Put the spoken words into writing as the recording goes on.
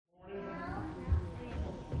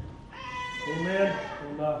Amen.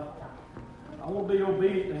 And I want to be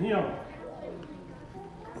obedient to Him.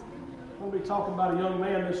 I'm going to be talking about a young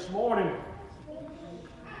man this morning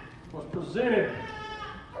was presented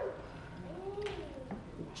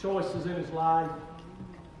with choices in his life.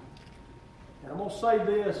 And I'm going to say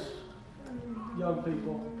this, young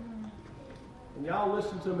people, and y'all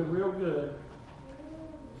listen to me real good.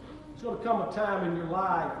 There's going to come a time in your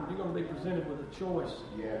life when you're going to be presented with a choice.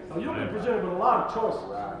 Yes. Now, you'll be presented with a lot of choices.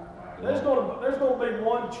 Right. There's going to be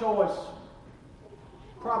one choice,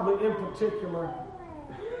 probably in particular,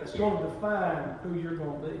 that's going to define who you're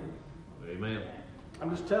going to be. Amen. I'm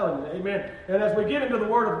just telling you, amen. And as we get into the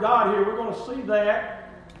Word of God here, we're going to see that.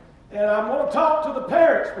 And I'm going to talk to the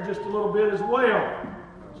parents for just a little bit as well.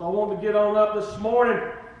 So I wanted to get on up this morning.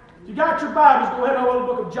 If you got your Bibles, go ahead and open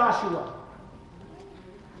the book of Joshua.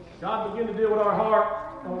 God began to deal with our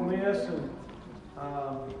heart on this. And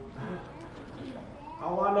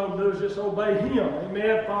all I know to do is just obey Him.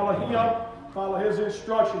 Amen. Follow Him. Follow His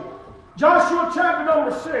instruction. Joshua chapter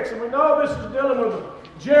number 6. And we know this is dealing with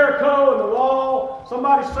Jericho and the wall.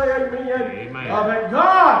 Somebody say amen. Amen. That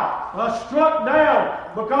God struck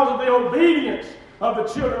down because of the obedience of the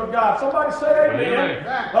children of God. Somebody say amen.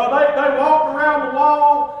 They walked around the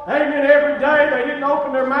wall, amen, every day. They didn't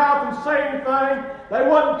open their mouth and say anything. They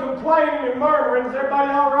wasn't complaining and murmuring. Is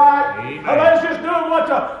everybody all right? Amen. They was just doing what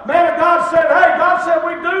the man of God said. Hey, God said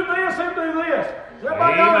we do this and do this. Is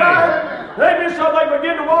everybody all right? Amen. So they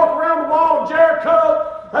began to walk around the wall of Jericho.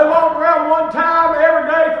 They walked around one time every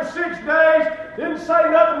day for 6 days. Didn't say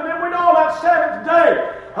nothing. And then we know that seventh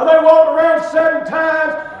day. They walked around 7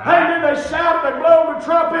 times. Amen. They shouted. They blew the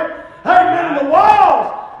trumpet. Amen. And the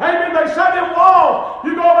walls. Amen. They said them walls.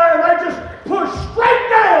 You go there and they just push straight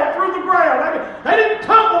down through the ground. Amen. They didn't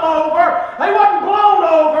tumble over. They wasn't blown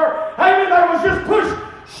over. Amen. They was just pushed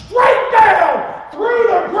straight down through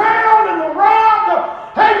the ground and the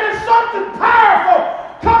rock. Amen. Something powerful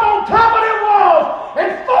come on top of them walls and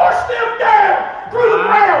force them down through the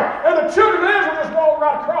ground. And the children of Israel just walked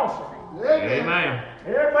right across them. Amen.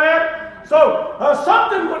 Amen. So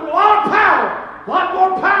something with a lot of power. A lot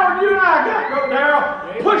more power than you and I got, Brother Darrell.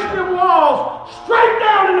 Push them walls straight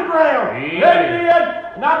down in the ground.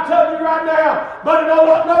 Amen. And I'm telling you right now, but you know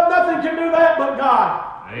what? Nothing can do that but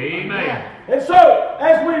God. Amen. And so,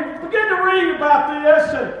 as we begin to read about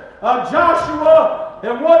this and Joshua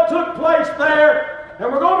and what took place there,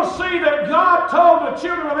 and we're going to see that God told the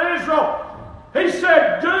children of Israel, He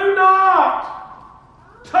said, do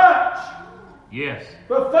not touch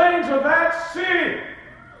the things of that city,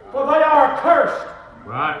 for they are accursed.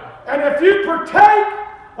 Right. And if you partake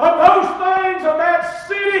of those things of that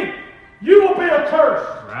city, you will be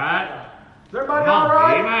accursed. Right. Is everybody all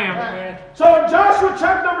right? Amen. So in Joshua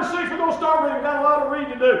chapter number 6, we're going to start reading. We've got a lot of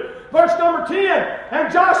reading to do. Verse number 10,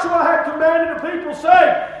 and Joshua had commanded the people,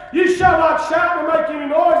 saying, you shall not shout nor make any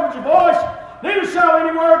noise with your voice, neither shall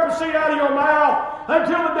any word proceed out of your mouth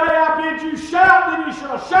until the day I bid you shout, then you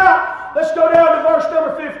shall shout. Let's go down to verse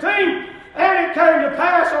number 15. And it came to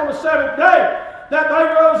pass on the 7th day that they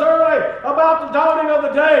rose early about the dawning of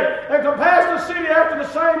the day, and compassed the city after the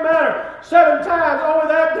same manner 7 times. Only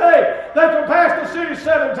that day they compassed the city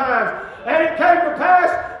 7 times. And it came to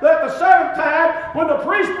pass that the 7th time, when the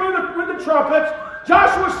priest blew with the trumpets,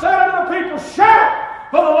 Joshua said unto the people,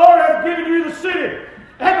 shout, for the Lord hath given you the city,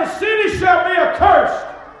 and the city shall be accursed.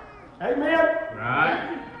 Amen?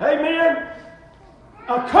 Right. Amen?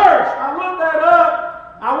 Accursed. I looked that up.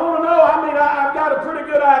 I want to know, I've got a pretty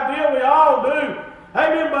good idea, we all do.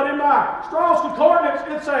 Amen, but in my Strong's Concordance,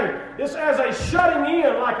 it's as a shutting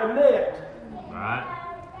in like a net. Right.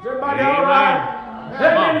 Is everybody all right?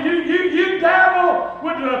 Amen, you dabble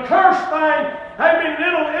with the accursed thing, amen,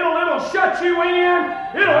 it'll shut you in,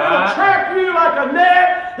 it'll trap you like a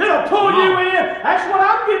net, it'll pull you in. That's what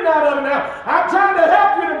I'm getting out of it now. I'm trying to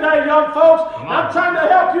help you today, young folks. I'm trying to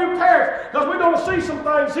help you parents, because we're going to see some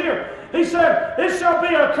things here. He said, it shall be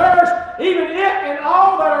accursed, even it and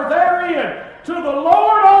all that are therein. To the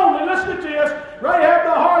Lord only, listen to this, Rahab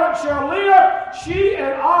the harlot shall live, she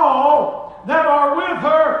and all that are with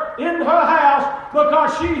her in her house,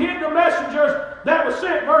 because she hid the messengers that were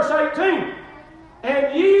sent. Verse 18.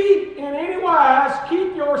 And ye in any wise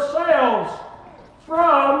keep yourselves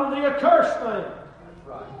from the accursed thing,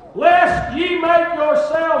 lest ye make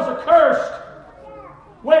yourselves accursed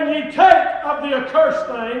when ye take of the accursed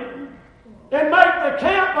thing, and make the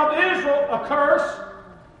camp of Israel a curse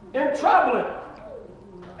and trouble it.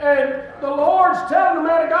 And the Lord's telling the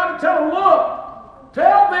man of God to tell him, look,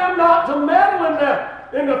 tell them not to meddle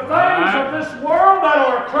in the things of this world that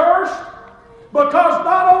are accursed, because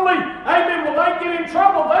not only, amen, will they get in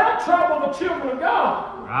trouble, they'll trouble the children of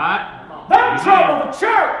God. Right. They'll trouble the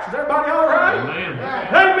church. Is everybody all right? Amen.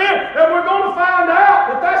 Amen. And we're going to find out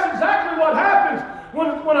that that's exactly what happens when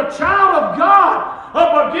a child of God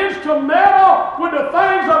begins to meddle with the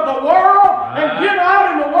things of the world and get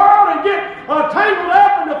out in the world and get tangled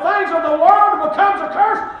up in the things of the world and becomes a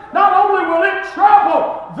curse. Not only will it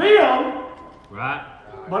trouble them, Right.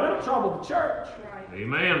 but it'll trouble the church.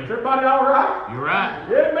 Amen. Is everybody all right? You're right.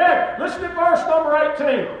 Amen. Listen to verse number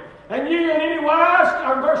 18. And ye in any wise,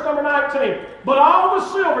 or verse number 19. But all the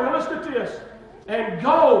silver, now listen to this, and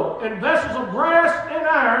gold, and vessels of brass and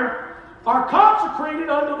iron are consecrated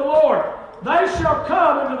unto the Lord. They shall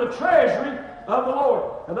come into the treasury of the Lord.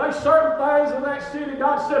 And there's certain things in that city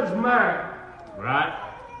God said is mine. Right.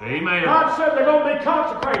 Amen. God said they're going to be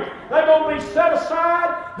consecrated. They're going to be set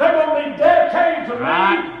aside. They're going to be dedicated to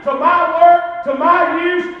me, to my work, to my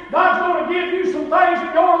use. God's going to give you some things in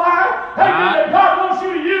your life, that God wants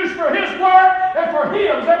you to use for His work and for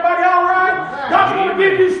Him. Is everybody all right? God's going to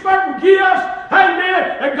give you certain gifts.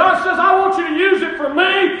 Amen. And God says, I want you to use it for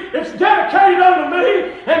me. It's dedicated unto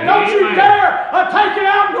me. And don't you dare take it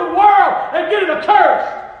out in the world and get it accursed.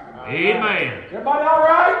 Amen. Everybody all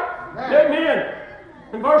right? Amen.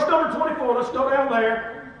 In verse number 24, let's go down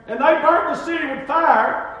there. And they burnt the city with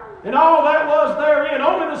fire, and all that was therein.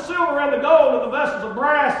 Only the silver and the gold and the vessels of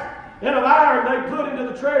brass and of iron they put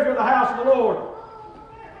into the treasury of the house of the Lord.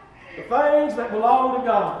 The things that belong to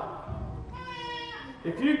God.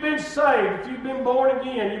 If you've been saved, if you've been born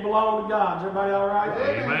again, you belong to God. Is everybody all right?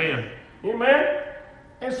 Amen. Amen.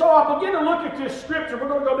 And so I begin to look at this scripture. We're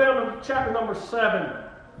going to go down to chapter number 7.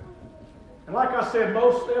 And like I said,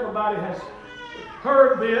 most everybody has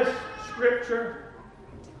heard this scripture,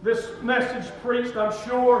 this message preached. I'm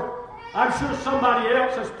sure somebody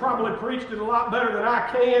else has probably preached it a lot better than I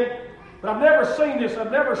can. But I've never seen this.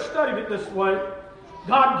 I've never studied it this way.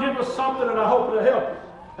 God give us something, and I hope it'll help us.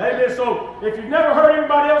 Amen. So if you've never heard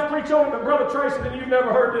anybody else preach on it but Brother Tracy, then you've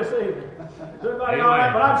never heard this either. Is everybody all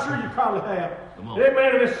right? But I'm sure you probably have.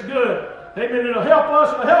 Amen. And it's good. Amen. It'll help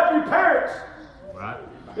us. It'll help you parents. Right.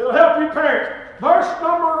 It'll help you parents. Verse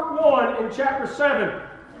number 1 in chapter 7.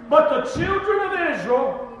 But the children of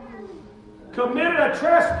Israel committed a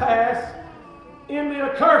trespass in the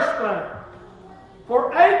accursed thing.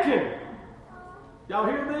 For Achan, y'all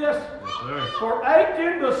hear this? Yes, sir. For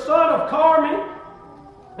Achan, the son of Carmi,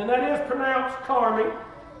 and that is pronounced Carmi.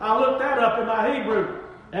 I looked that up in my Hebrew,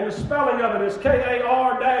 and the spelling of it is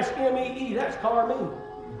K-A-R-M-E-E. That's Carmi.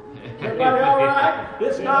 Everybody all right?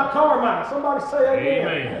 It's not Carmine. Somebody say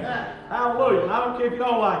amen. Amen. Hallelujah. I don't care if you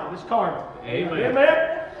don't like it. It's Carmine. Amen.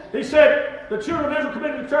 Amen. He said, the children of Israel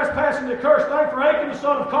committed the trespass in the accursed thing for Achan, the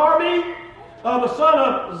son of Carmi, the son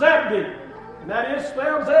of Zebdi. And that is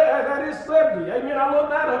spelled Zebdi. Amen. I looked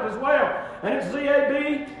that up as well. And it's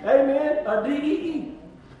Z-A-B, amen, D-E-E.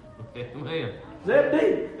 Amen.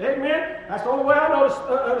 Zebdi. Amen. That's the only way I know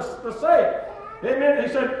to say it. Amen. He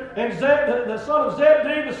said, and the son of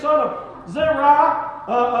Zebdi, the son of Zerah,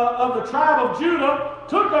 of the tribe of Judah,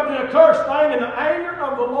 took up the accursed thing, and the anger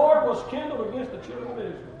of the Lord was kindled against the children of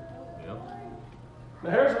Israel. Yep. Now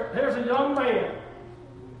here's a young man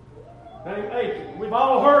named Achan. We've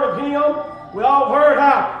all heard of him. We all heard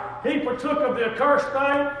how he partook of the accursed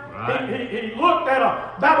thing. Right. He looked at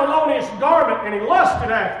a Babylonian garment and he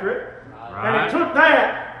lusted after it. Right. And he took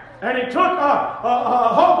that. And he took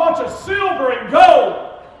a whole bunch of silver and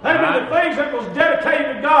gold. Amen. The things that was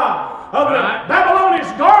dedicated to God. The Babylonian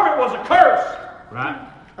garment was a curse. Right.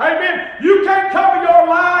 Amen. You can't cover your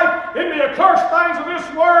life in the accursed things of this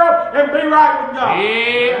world and be right with God.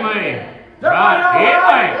 Amen.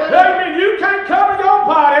 Right. Amen. You can't cover your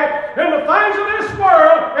body in the things of this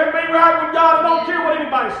world and be right with God. I don't care what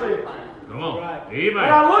anybody says. Come on. Right. Amen.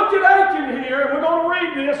 And I looked at Achan here, and we're going to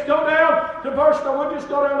read this. Go down to we'll just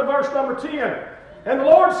go down to verse number 10. And the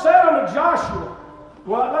Lord said unto Joshua,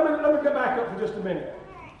 well, let me go back up for just a minute.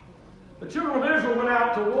 The children of Israel went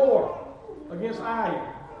out to war against Ai,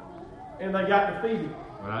 and they got defeated.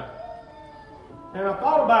 Right. And I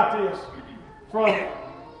thought about this from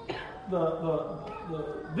the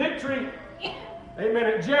victory, amen,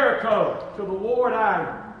 at Jericho to the war at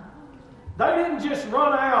Ai. They didn't just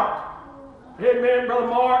run out. Amen, Brother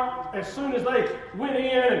Mark, as soon as they went in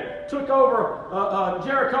and took over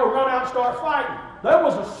Jericho, run out and start fighting. There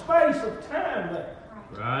was a space of time there.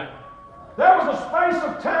 Right. There was a space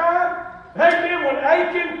of time, amen, when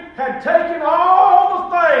Achan had taken all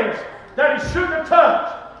the things that he shouldn't have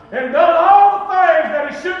touched and done all the things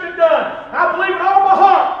that he shouldn't have done. I believe in all my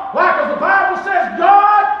heart, like as the Bible says,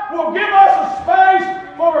 God will give us a space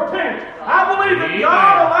for repentance. I believe that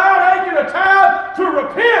God allowed Achan a time to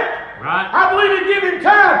repent. Right. I believe He gave him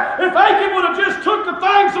time. if Achan would have just took the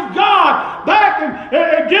things of God back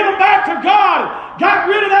and give them back to God, got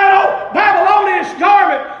rid of that old Babylonian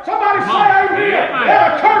garment. Somebody say amen.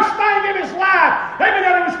 Had a cursed thing in his life. Amen.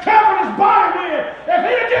 That he was covering his body with. If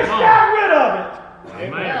he had just got rid of it.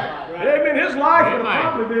 Amen. Amen. His life would have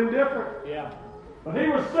probably been different. Yeah. But he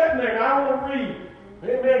was sitting there, and I want to read.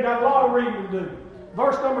 Amen. Got a lot of reading to do.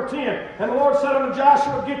 Verse number 10. And the Lord said unto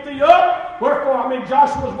Joshua, get thee up. Wherefore,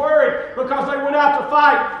 Joshua was worried because they went out to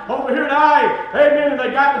fight over here at Ai. Amen. And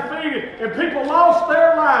they got defeated. And people lost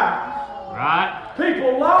their lives. Right.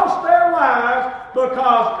 People lost their lives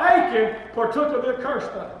because Achan partook of the accursed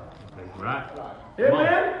thing. Right.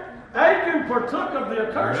 Amen. Achan partook of the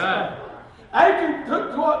accursed thing. Achan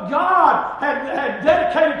took what God had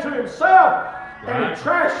dedicated to himself and he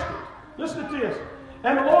trashed it. Listen to this.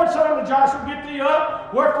 And the Lord said unto Joshua, get thee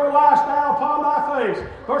up, wherefore liest thou upon thy face?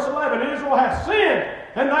 Verse 11, Israel hath sinned,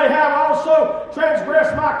 and they have also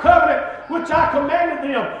transgressed my covenant, which I commanded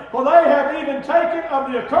them. For they have even taken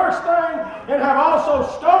of the accursed thing, and have also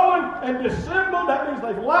stolen and dissembled. That means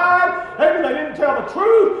they've lied. Maybe they didn't tell the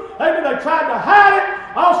truth. Maybe they tried to hide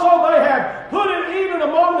it. Also they have put it even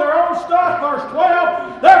among their own stuff. Verse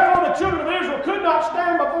 12, therefore the children of Israel could not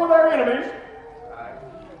stand before their enemies,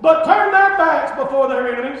 but turned their backs before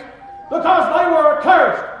their enemies, because they were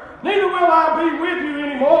accursed. Neither will I be with you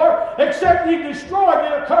anymore, except ye destroy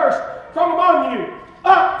the accursed from among you.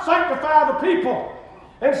 Up, sanctify the people,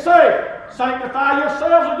 and say, sanctify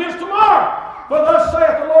yourselves against tomorrow. For thus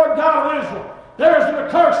saith the Lord God of Israel, there is an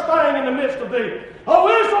accursed thing in the midst of thee. O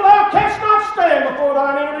Israel, thou canst not stand before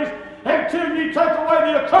thine enemies, until ye take away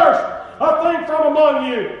the accursed thing from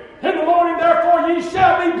among you. In the morning, therefore, ye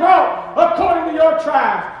shall be brought according to your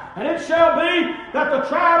tribes. And it shall be that the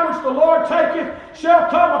tribe which the Lord taketh shall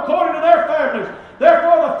come according to their families.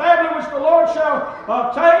 Therefore, the family which the Lord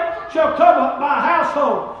shall take shall come by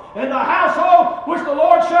household. And the household which the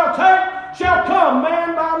Lord shall take shall come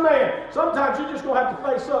man by man. Sometimes you're just going to have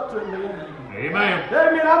to face up to it, man. Amen.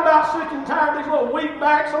 Amen. I'm about sick and tired of these little weak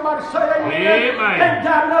backs. Somebody say amen. Amen. Ain't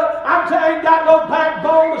got no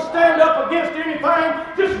backbone to stand up against anything.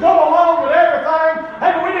 Just go along with everything.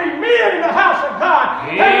 And we need men in the house of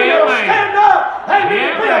God. Amen. That'll stand up.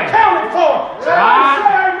 Amen. Be accounted for. Somebody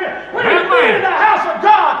say amen. We need men in the house of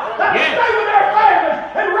God that'll stay with their families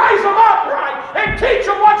and raise them upright and teach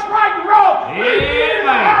them what's right and wrong. We need men in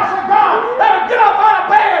the house of God that'll get up out of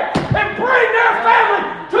bed and bring their family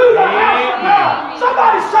to the house of God.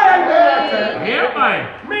 Somebody say amen.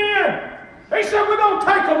 Amen. Men. He said we're going to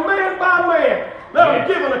take them man by man. Let them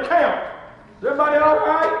give an account. Is everybody all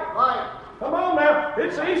right? Right. Come on now.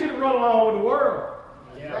 It's easy to run along with the world.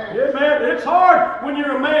 Yeah, man. It's hard when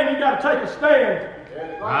you're a man. You got to take a stand.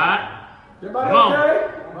 Right. Everybody okay?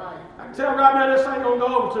 I can tell right now this ain't going to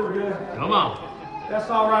go over too good. Come on. That's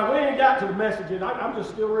all right. We ain't got to the message yet. I'm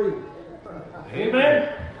just still reading.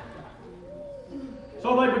 Amen.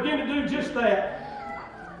 So they begin to do just that.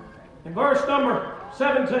 In verse number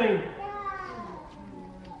 17.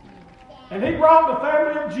 And he brought the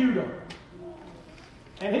family of Judah.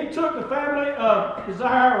 And he took the family of the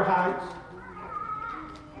Zaharites.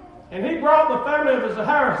 And he brought the family of the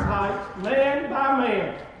Zaharites, man by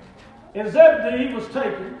man. And Zebedee was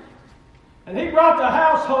taken. And he brought the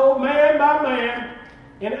household, man by man.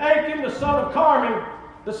 And Achan, the son of Carmi,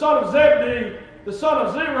 the son of Zebedee, the son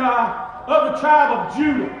of Zerah, of the tribe of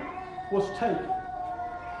Judah, was taken.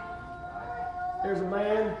 There's a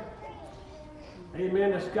man,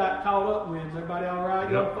 amen, that's got caught up with. Is everybody all right,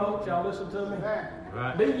 young folks? Y'all listen to me?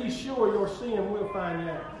 Right. Be ye sure your sin will find you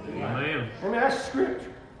out. Amen. Amen, that's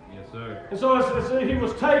scripture. Yes, sir. And so he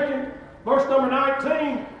was taken, verse number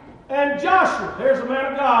 19, and Joshua, here's the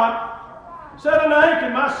man of God, said unto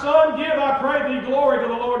Achan, my son, give, I pray thee, glory to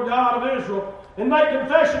the Lord God of Israel, and make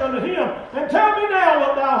confession unto him, and tell me now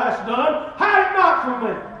what thou hast done. Hide it not from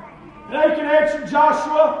me. And Achan answered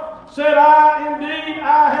Joshua, said indeed,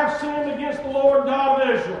 I have sinned against the Lord God of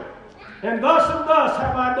Israel, and thus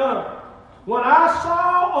have I done. When I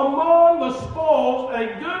saw among the spoils a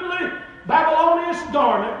goodly Babylonian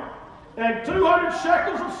garment, and 200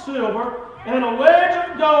 shekels of silver, and a wedge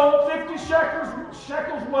of gold, 50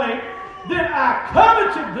 shekels weight, then I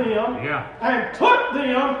coveted them, and took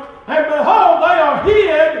them, and behold, they are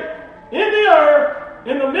hid in the earth,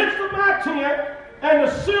 in the midst of my tent, and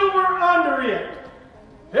the silver under it.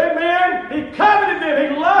 Amen. He coveted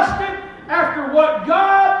them. He lusted after what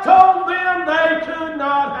God told them they could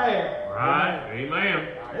not have. Right. Amen.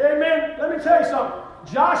 Amen. Let me tell you something.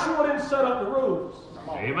 Joshua didn't set up the rules.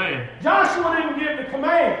 Amen. Joshua didn't give the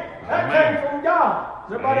command. That came from God.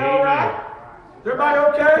 Is everybody all right? Is everybody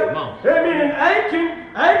okay? Come on. Amen. And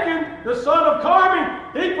Achan, the son of Carmi,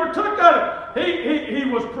 He partook of it. He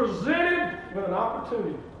was presented with an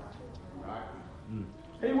opportunity.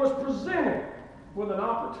 He was presented with an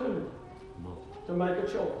opportunity to make a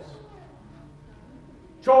choice.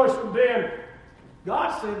 Choice from then.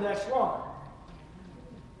 God said that's right.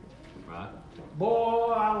 Right.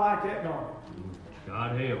 Boy, I like that garment.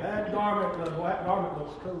 God help. That garment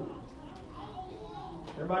looks cool.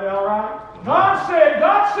 Everybody all right? God said,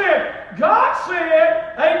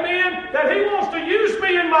 amen, that He wants to use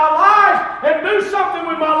me in my life and do something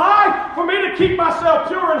with my life for me to keep myself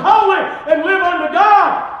pure and holy and live unto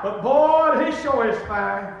God. But boy, He sure is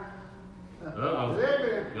fine. Uh-oh.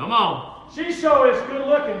 Come on. She sure is good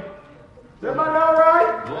looking. Is everybody all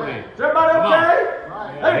right? Go ahead. Is everybody okay?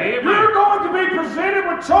 Hey, you're going to be presented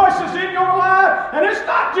with choices in your life, and it's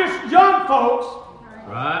not just young folks.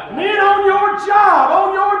 Right. Men on your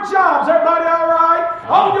jobs, everybody all right?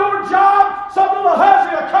 On your job, some little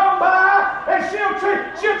hussy will come by and she'll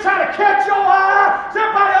try to catch your eye. Is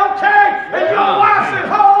everybody okay? And your wife's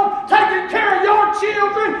at home taking care of your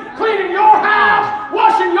children, cleaning your house,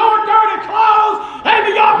 washing your dirty clothes.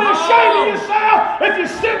 Maybe y'all be ashamed of yourself if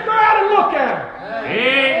you sit around and look at them.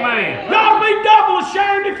 Amen. Y'all be double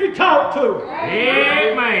ashamed if you talk to them.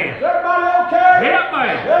 Amen. Is everybody okay?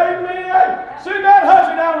 Amen. Amen. Send that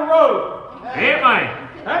husband down the road. Amen.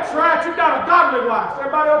 That's right. You got a godly wife.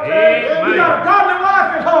 Everybody okay? Amen. You got a godly wife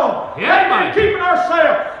at home. Amen. Keeping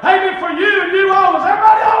ourselves. Amen for you and you always.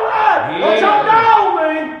 Everybody all right? Don't y'all down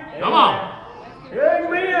me. Come on.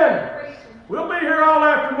 Amen. We'll be here all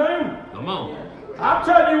afternoon. Come on. I'll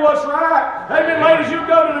tell you what's right. Amen, ladies, you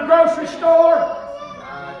go to the grocery store.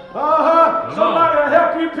 Somebody will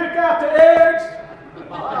help you pick out the eggs.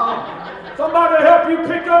 Somebody will help you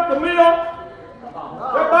pick up the milk.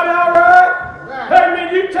 Everybody all right?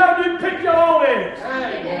 Amen, you tell them you pick your own eggs.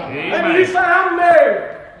 Amen, you say, I'm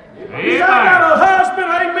married. You say, I got a husband,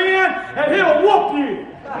 amen, and he'll whoop you.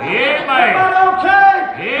 Amen. Everybody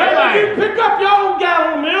okay? Amen. You pick up your own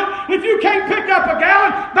gallon of milk. If you can't pick up a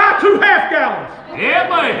gallon, buy 2 half-gallons.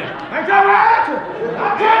 Amen. Ain't that right?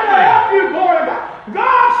 I'm trying to help you, boy.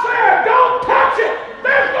 God said, don't touch it.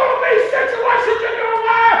 There's going to be situations in your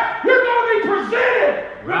life. You're going to be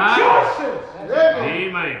presented with choices.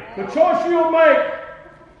 Amen. The choice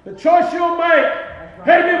you'll make,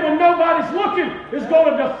 amen, when nobody's looking, is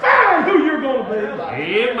going to define who you're going to be.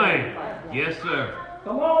 Amen. Yes, sir.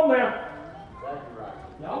 Come on now.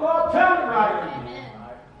 Y'all know I'm telling you right.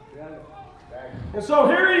 And so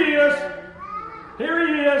here he is.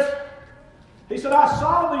 He said, I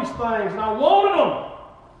saw these things and I wanted them.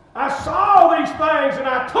 I saw these things and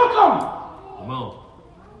I took them. Come on.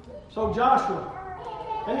 So Joshua,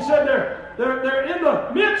 and he said, they're in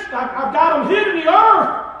the midst. I've got them hid in the earth.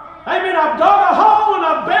 Amen. I've dug a hole and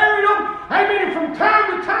I've buried them. Amen. And from time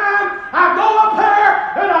to time, I go up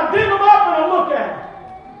there and I dig them up and I look at them.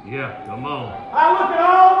 Yeah, come on. I look at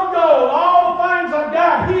all the gold, all the things I've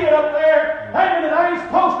got hid up there, amen, that I ain't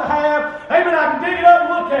supposed to have. Amen, I can dig it up and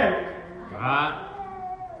look at it. Right.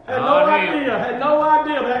 Had no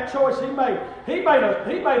idea that choice he made. He made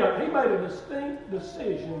a distinct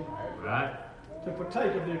decision to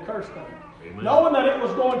partake of the accursed thing. Amen. Knowing that it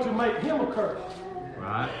was going to make him accursed.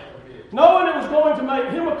 Right. Knowing it was going to make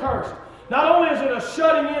him accursed. Not only is it a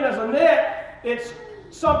shutting in as a net, it's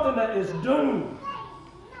something that is doomed.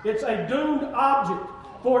 It's a doomed object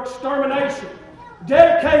for extermination,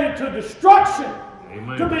 dedicated to destruction,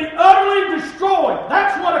 Amen. To be utterly destroyed.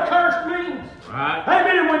 That's what accursed means. Right.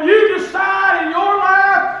 Amen. And when you decide in your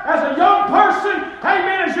life as a young person,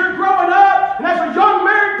 amen, as you're growing up, and as a young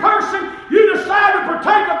married person, you decide to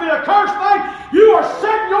partake of the accursed thing, you are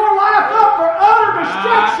setting your life up for utter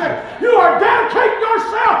destruction. You are dedicating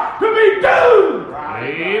yourself to be doomed.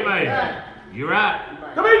 Amen. You're right.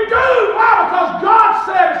 To be doomed. Why? Because God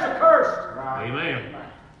said it's accursed. Amen.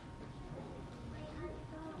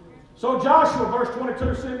 So Joshua, verse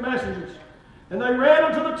 22, sent messengers. And they ran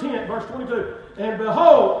unto the tent, verse 22. And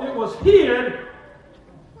behold, it was hid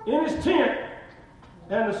in his tent,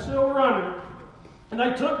 and the silver under it. And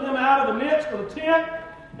they took them out of the midst of the tent,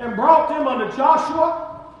 and brought them unto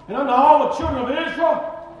Joshua, and unto all the children of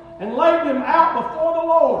Israel, and laid them out before the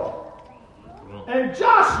Lord. And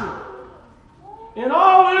Joshua, and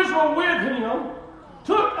all Israel with him,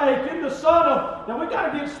 took Achan, the son of... Now we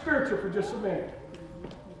got to get spiritual for just a minute.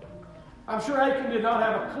 I'm sure Achan did not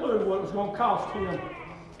have a clue what it was going to cost him.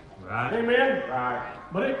 Right. Amen? Right.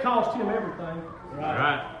 But it cost him everything.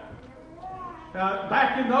 Right.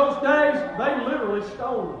 Back in those days, they literally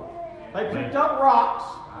stole them. They picked up rocks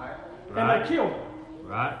and they killed them.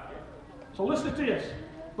 Right. So listen to this.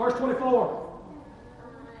 Verse 24.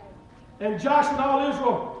 And Joshua and all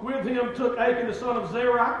Israel with him took Achan the son of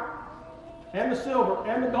Zerah, and the silver,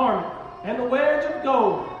 and the garment, and the wedge of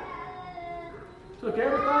gold. Took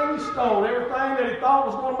everything he stole, everything that he thought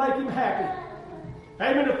was going to make him happy.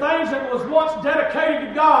 Amen. The things that was once dedicated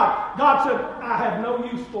to God, God said, I have no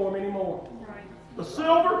use for them anymore. The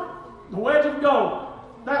silver, the wedge of gold,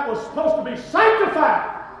 that was supposed to be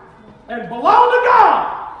sanctified and belong to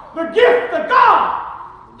God, the gift of God.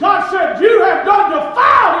 God said, you have done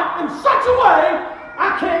defiled it in such a way,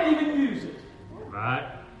 I can't even use it. Right.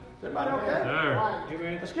 Is everybody okay?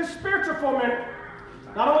 Sir. Let's get spiritual for a minute.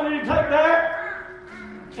 Not only did he take that,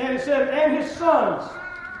 and it said, and his sons,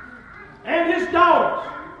 and his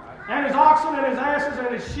daughters, and his oxen, and his asses,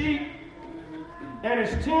 and his sheep, and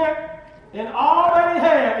his tent, and all that he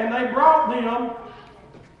had, and they brought them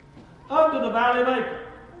unto the valley of Achan.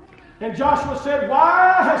 And Joshua said,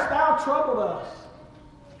 why hast thou troubled us?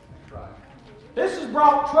 This has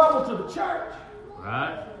brought trouble to the church.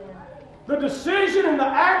 Right. The decision and the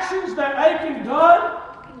actions that Achan done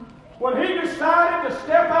when he decided to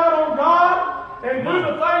step out on God and do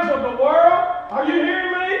the things of the world. Are you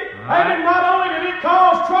hearing me? Right. And not only did it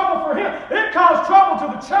cause trouble for him, it caused trouble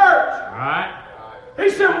to the church. Right. He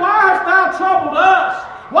said, why hast thou troubled us?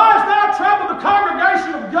 Why hast thou troubled the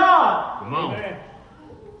congregation of God? Come on. Amen.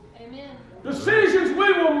 Decisions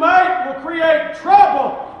we will make will create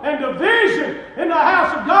trouble and division in the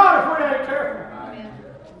house of God if we ain't careful. Amen.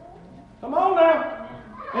 Come on now.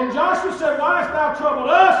 And Joshua said, why hast thou troubled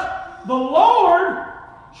us? The Lord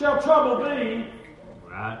shall trouble thee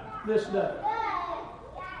this day.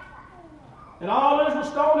 And all Israel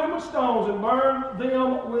stoned him with stones and burned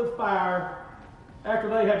them with fire after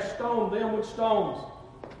they had stoned them with stones.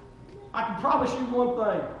 I can promise you one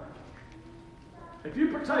thing. If you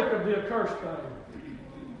partake of the accursed thing,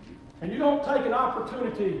 and you don't take an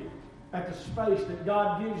opportunity at the space that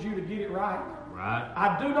God gives you to get it right,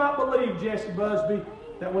 I do not believe, Jesse Busby,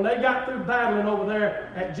 that when they got through battling over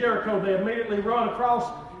there at Jericho, they immediately run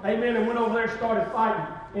across, amen, and went over there and started fighting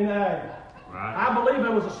in the ag. I believe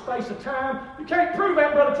there was a space of time. You can't prove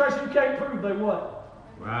that, Brother Tracy. You can't prove they what.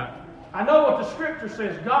 I know what the Scripture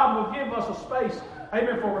says. God will give us a space,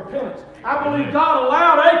 amen, for repentance. I believe God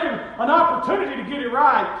allowed Achan an opportunity to get it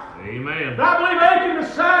right. Amen. But I believe Achan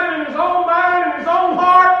decided in his own mind and his own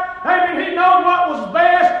heart, amen, he knew what was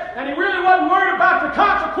best, and he really wasn't worried about the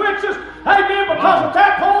consequences, amen, because at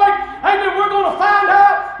that point, amen, we're going to find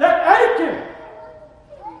out that Achan,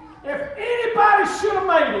 if anybody should have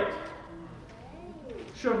made it,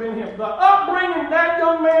 should have been him. The upbringing that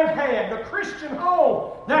young man had, the Christian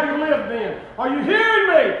home that he lived in. Are you hearing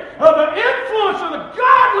me? The influence of the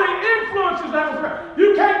godly influences that was around.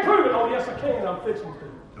 You can't prove it. Oh, yes, I can. I'm fixing to.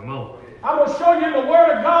 Come on. I'm going to show you in the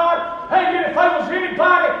Word of God. Amen. If there was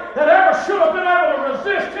anybody that ever should have been able to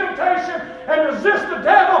resist temptation and resist the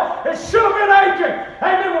devil, it should have been Achan.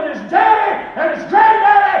 Amen. With his daddy and his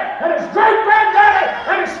granddaddy and his great-granddaddy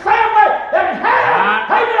and his family that he had.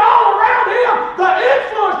 Amen. All around him. The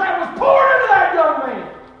influence that was poured into that young man.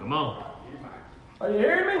 Come on. Are you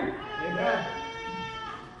hearing me? Amen.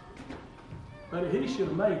 But he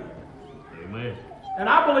should have made it. Amen. And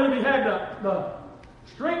I believe he had the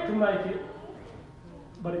strength to make it,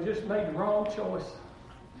 but he just made the wrong choice.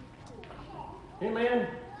 Amen.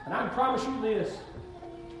 And I can promise you this: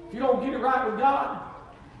 if you don't get it right with God,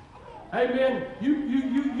 amen,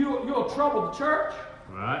 you'll trouble the church.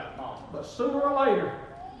 Right. But sooner or later,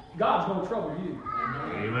 God's going to trouble you.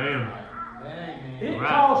 Amen. It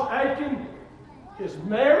cost Achan his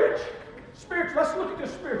marriage. Spiritual. Let's look at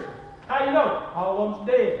this spiritual. How you know? All of them's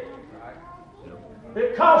dead.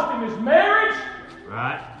 It cost him his marriage.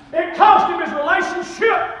 Right. It cost him his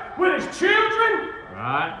relationship with his children.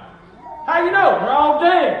 Right. How you know? They're all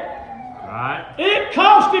dead. Right. It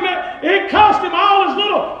cost him all his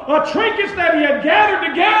little trinkets that he had gathered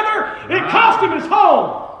together. It cost him his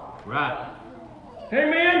home. Right.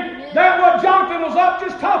 Amen. That's what Jonathan was up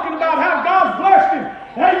just talking about, how God's blessed him.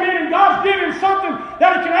 Amen. And God's given him something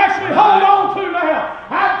that he can actually hold on to now.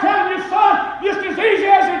 I'm telling you, son, just as easy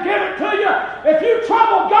as he give it to you, if you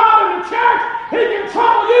trouble God in the church, he can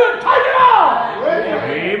trouble you and take it off.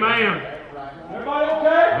 Amen. Everybody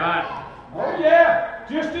okay? Right. Oh yeah,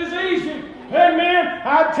 just as easy. Amen.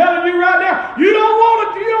 I'm telling you right now, you don't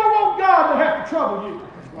want God to have to trouble you.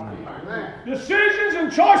 Decisions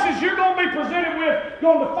and choices you're going to be presented with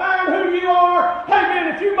going to define who you are.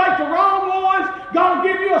 Amen. If you make the wrong ones, God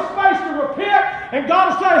will give you a space to repent, and God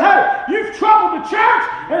will say, hey, you've troubled the church,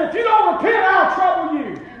 and if you don't repent, I'll trouble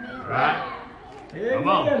you. Right. Amen. Come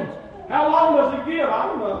on. How long does he give? I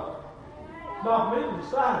don't know. Not me to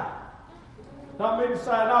decide. Not me to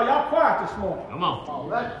decide. No, y'all quiet this morning. Come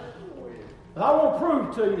on. But I want to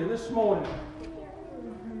prove to you this morning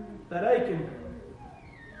that Achan,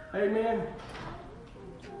 amen,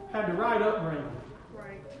 had the right upbringing.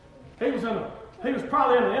 He was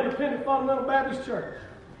probably in the Independent Fundamental Baptist Church.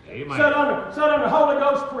 Amen. Sat under Holy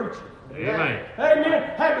Ghost preaching. Amen. Amen.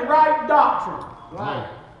 Had the right doctrine. Right.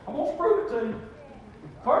 I want to prove it to you.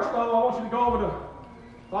 First of all, I want you to go over to,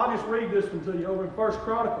 well, I'll just read this one to you over in 1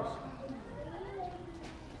 Chronicles.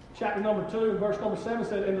 Chapter number 2, verse number 7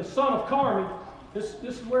 said, and the son of Carmi, this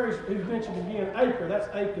is where he's mentioned again, Achan, that's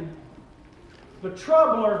Achan, the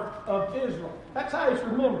troubler of Israel. That's how he's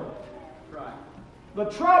remembered. Right. The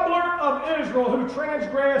troubler of Israel who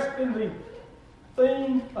transgressed in the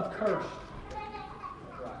thing accursed.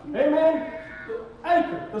 Right. Amen.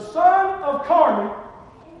 Achan, the son of Carmi,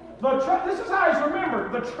 this is how he's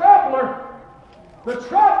remembered, the troubler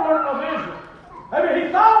of Israel. I mean,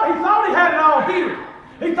 he thought he had it all here.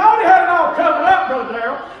 He thought he had it all covered up, Brother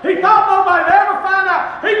Darrell. He thought nobody would ever find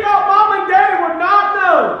out. He thought Mom and Daddy would not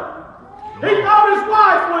know. He thought his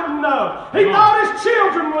wife wouldn't know. He thought his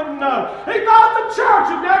children wouldn't know. He thought the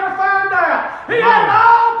church would never find out. He had it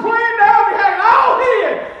all planned out. He had it all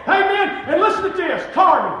hid. Amen. And listen to this,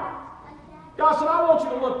 Carmi. God said, I want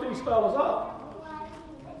you to look these fellas up.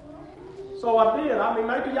 So I did. I mean,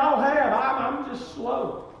 maybe y'all have. I'm just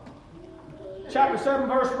slow. Chapter 7,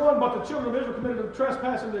 verse 1, but the children of Israel committed the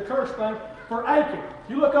trespass and the accursed thing for Achan.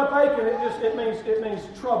 You look up Achan, it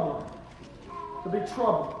means trouble. To be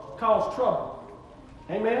trouble, cause trouble.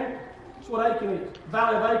 Amen? That's what Achan is.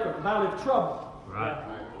 Valley of Achan, valley of trouble. Right.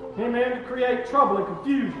 Amen? To create trouble and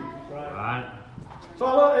confusion. Right. So,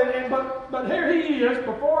 but here he is.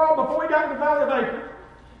 Before he got to the valley of Achan,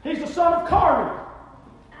 he's the son of Carmi.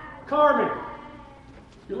 Carmi.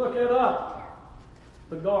 You look it up.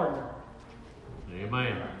 The gardener.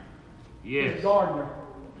 Amen. He's Yes. the gardener.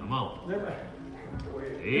 Come on.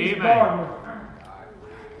 He's the Amen. gardener.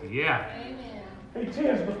 Yeah. Amen. He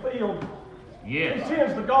tends the field. He Yes.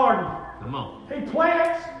 tends the garden. Come on. He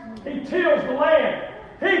plants. He tills the land.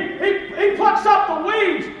 He plucks up the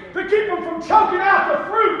weeds to keep them from choking out the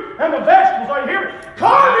fruit and the vegetables. Are you hearing me?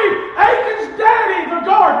 Carmi, Achan's daddy, the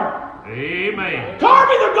gardener. Amen.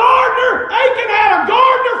 Carmi the gardener. Achan had a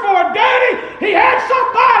gardener for a daddy. He had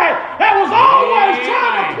somebody that was always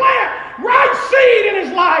trying to plant right seed in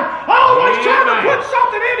his life. Always trying to put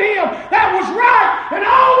something in him that was right. And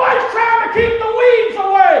always trying to keep the weeds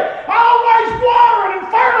away. Always watering and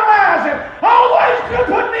fertilizing. Always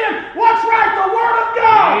putting in what's right, the Word of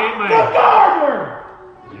God. Amen. The gardener.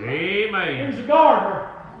 Amen. He's a gardener.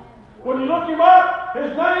 When you look him up,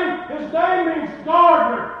 his name means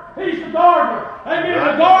gardener. He's the gardener. Amen.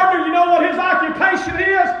 The gardener, you know what his occupation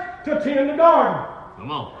is? To tend the garden.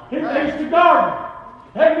 Come on. He's the gardener.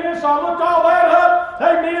 Amen. So I looked all that up.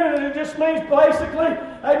 Amen. And it just means basically,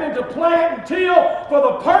 amen, to plant and till for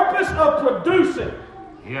the purpose of producing.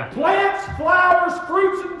 Yeah. Plants, flowers,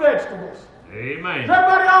 fruits, and vegetables. Amen. Is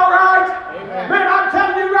everybody all right? Amen. Man, I'm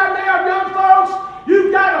telling you right now, young folks,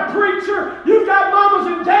 you've got a preacher, you've got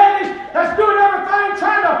mamas and daddies that's doing everything,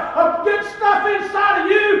 trying to get stuff inside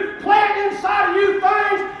of you, plant inside of you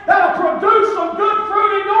things that'll produce some good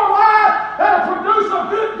fruit in your life, that'll produce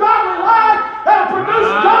a good godly life, that'll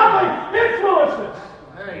produce godly influences.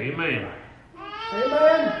 Amen.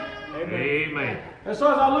 Amen. Amen. And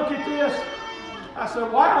so as I look at this, I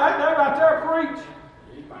said, wow, that right there preach.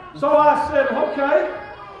 So I said, okay,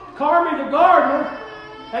 Carmi the gardener,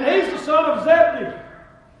 and he's the son of Zebedee.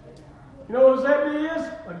 You know what Zebedee is?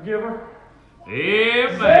 A giver.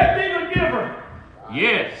 Amen. Zebedee the giver.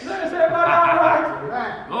 Yes. Is everybody all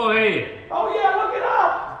right? Go ahead. Oh yeah, look it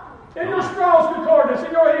up. In your Strong's Concordance,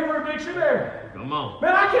 in your Hebrew dictionary. Come on.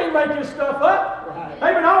 Man, I can't make this stuff up.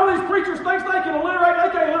 Hey, but all these preachers think they can alliterate.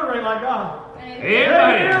 They can't alliterate like God.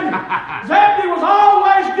 Amen. Zebedee was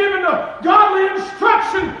always giving the godly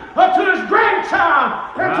instruction to his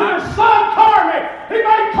grandchild and to his son Carmi. He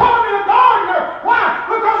made Carmi the gardener. Why?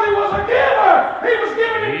 Because he was a giver. He was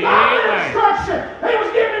giving him godly instruction. He was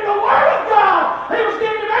giving him the Word of God. He was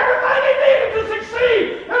giving him everything he needed to succeed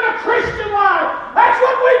in a Christian life. That's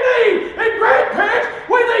what we need in grandparents.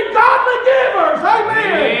 We need godly givers.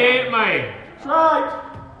 Amen. Amen. That's right.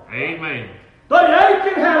 Amen. But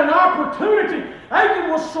Achan had an opportunity. Achan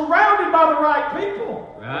was surrounded by the right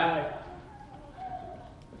people. Right.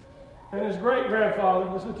 And his great-grandfather,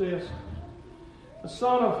 listen to this, the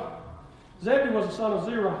son of, Zebedee was the son of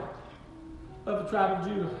Zerah, of the tribe of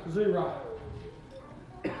Judah, Zerah.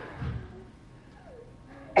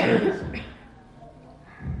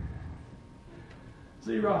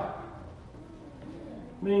 Zerah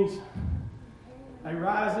means a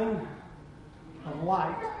rising of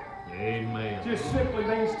light. Amen. just simply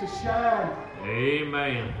means to shine.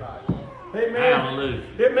 Amen. Amen. Hallelujah.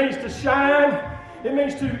 It means to shine. It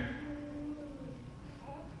means to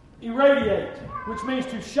irradiate, which means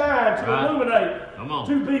to shine, to Right. illuminate, Come on.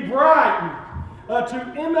 to be bright,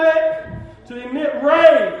 to emit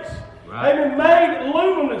rays. Right. Amen. Made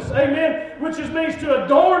luminous. Amen. Which means to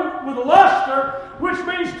adorn with luster, which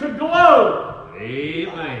means to glow.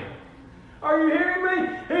 Amen. Are you hearing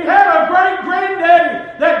me? He had a great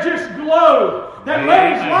granddaddy that just glowed, that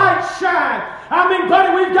let his Amen. light shine. I mean,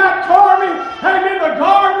 buddy, we've got Carmi, amen, the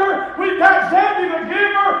gardener. We've got Zebby, the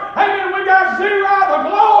giver. Amen, we got Zera, the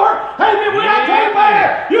glower. Amen, when I tell you,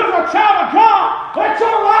 buddy, you're a child of God. Let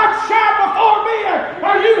your light shine before men.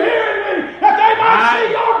 Are you hearing me? That they might see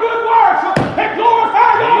your good works and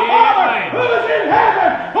glorify your Father who is in heaven.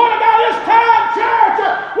 Lord, about this time, church,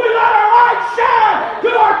 we let our light shine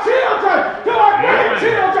to our children, to our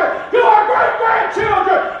grandchildren, to our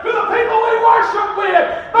great-grandchildren, to the people we worship with.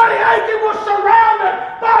 Buddy Achan was surrounded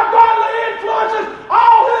by godly influences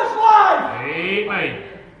all his life. Amen.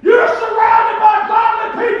 You're surrounded by godly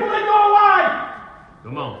people in your life.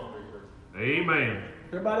 Come on. Amen.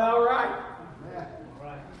 Everybody all right?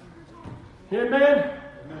 Amen.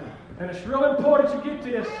 And it's real important to get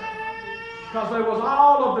this, because there was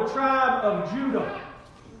all of the tribe of Judah.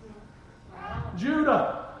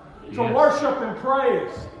 Judah to Yes. worship and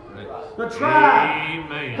praise. The tribe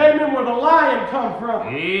Amen. came in where the lion come from.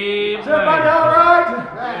 Amen. Is everybody all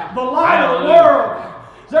right? The light of the Hallelujah. world.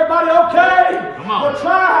 Is everybody okay? Come on. The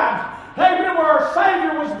tribe came in where our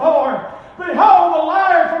Savior was born. Behold, the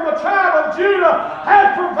lion from the tribe of Judah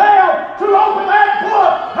has prevailed to open that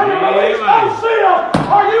book and to release those seals.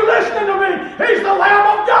 Are you listening to me? He's the Lamb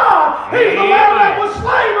of God. He's the Lamb that was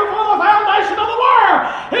slain before the foundation of the world.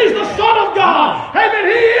 He's the Son of God. Amen.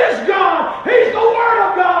 He is God. He's the Word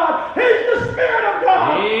of God. He's the Spirit of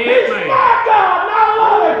God. He's my God, and I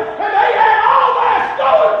love Him. And they had all that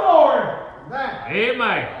going for Him.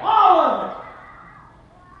 Amen. All of it.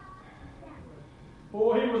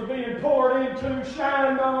 Boy, He was being poured into,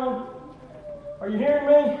 shined on. Are you hearing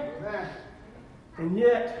me? And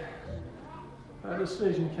yet, a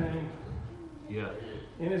decision came Yeah.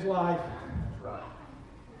 in his life.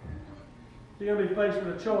 You're going to be faced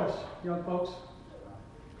with a choice, young folks.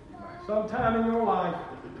 Sometime in your life,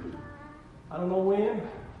 I don't know when,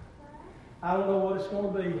 I don't know what it's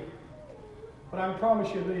going to be, but I can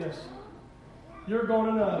promise you this. You're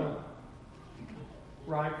going to know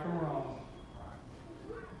right from wrong.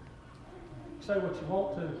 Say what you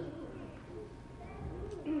want to.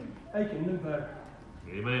 Achan knew better.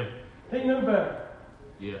 Amen. He knew better.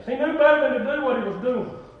 Yes. He knew better than to do what he was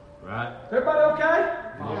doing. Right. Everybody okay?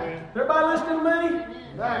 Come on. Everybody listening to me?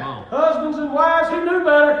 Come on. Husbands and wives, he knew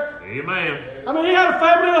better. Amen. I mean, he had a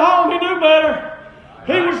family at home, he knew better.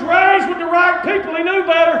 He was raised with the right people, he knew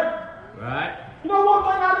better. Right. You know one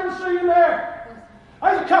thing I didn't see in there?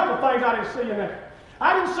 There's a couple of things I didn't see in there.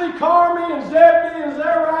 I didn't see Carmi and Zebedee and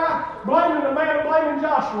Zerah blaming the man and blaming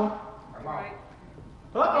Joshua.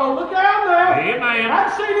 Uh-oh, look out now. Amen.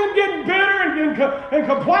 I've seen him getting bitter and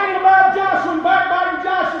complaining about Joshua and backbiting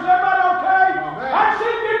Joshua. Is everybody okay? I've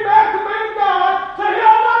seen him get back to the man of God, say he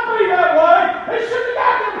ought not be that way. He shouldn't have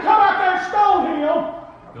got them to come out there and stone him.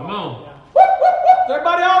 Come on. Whoop, whoop, whoop. Is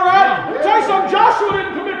everybody all right? Yeah. Let me tell you something. Joshua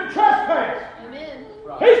didn't commit the trespass. Amen.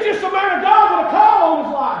 He's just a man of God with a call on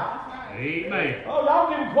his life. Amen. Oh,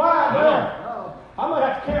 y'all getting quiet now. I'm going to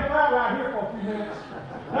have to camp out right here for a few minutes.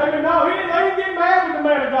 Amen. No, they didn't get mad with the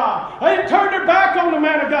man of God. They didn't turn their back on the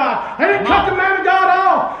man of God. They didn't cut the man of God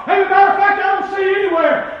off. As a matter of fact, I don't see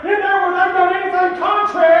anywhere in there where they've done anything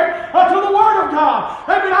contrary to the Word of God.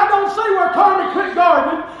 Amen. I don't see where Carmi quit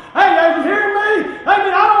gardening. Hey, are you hearing me?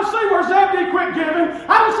 Amen. I don't see where Zebedee quit giving.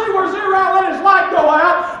 I don't see where Zerah let his light go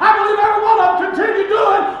out. I believe every one of them continued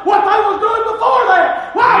doing what they was doing before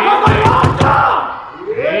that. Why? Because they loved God.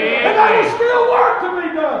 And there was still work to be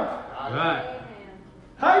done. Right.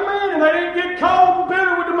 Amen. And they didn't get cold and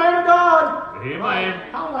bitter with the man of God. Amen.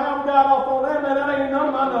 I don't know how we got off on that, man. That ain't in none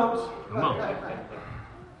of my notes. Come on.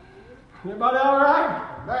 Everybody all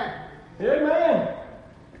right? Amen.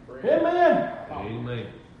 Amen. Amen.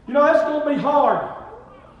 You know, that's going to be hard.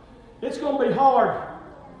 It's going to be hard.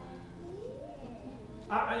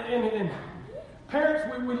 And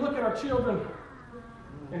parents, we look at our children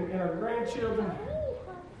and our grandchildren.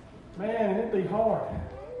 Man, it'd be hard.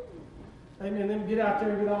 Amen. Them get out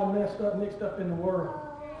there and get all mixed up in the world.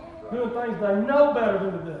 Doing things they know better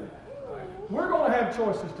than to do. We're going to have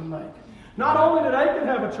choices to make. Not only do they can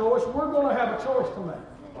have a choice, we're going to have a choice to make.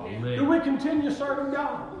 Amen. Do we continue serving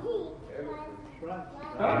God?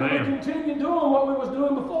 Or do we Amen. continue doing what we was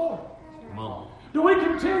doing before? Come on. Do we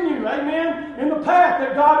continue, amen, in the path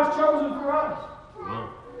that God has chosen for us?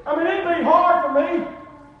 I mean, it'd be hard for me.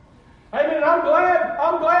 Amen. I'm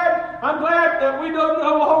glad that we don't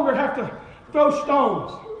no longer have to throw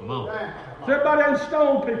stones. Come on. Everybody ain't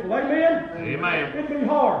stone people, amen? Amen. It'd be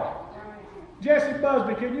hard. Jesse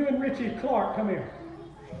Busby, can you and Richie Clark come here?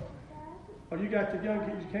 Oh, you got the young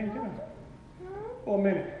kids, you can't come? For a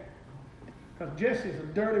minute. Because Jesse's a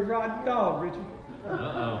dirty, rotten dog, Richie.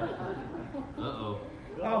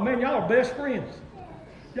 Oh, man, y'all are best friends.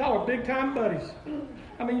 Y'all are big-time buddies.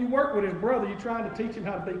 I mean, you work with his brother. You're trying to teach him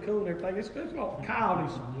how to be cool and everything. It's well, Kyle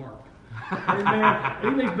needs some work. Amen. He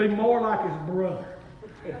needs to be more like his brother.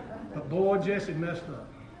 But boy, Jesse messed up.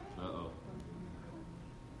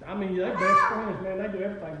 I mean, they're best friends, man. They do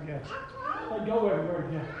everything together. They go everywhere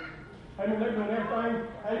together. I mean, they're doing everything.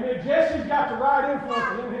 Amen. Jesse's got the right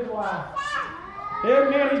influence in his life.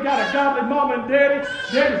 Amen. He's got a godly mama and daddy.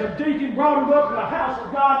 Daddy's a deacon, brought him up in the house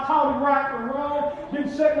of God, taught him right from wrong. Been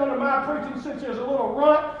sitting under my preaching since he was a little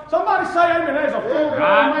runt. Somebody say amen. There's a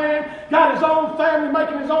full-grown man, got his own family,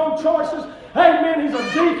 making his own choices. Amen. He's a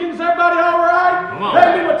deacon. Is everybody all right?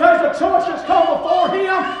 Amen. But there's a choice that's come before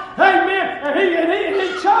him. Amen. And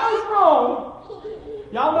he chose wrong.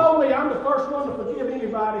 Y'all know me. I'm the first one to forgive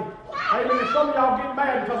anybody. Amen. And some of y'all get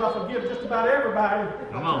mad because I forgive just about everybody.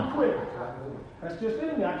 Come on. Quick. That's just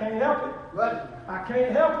in me. I can't help it. I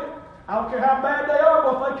can't help it. I don't care how bad they are,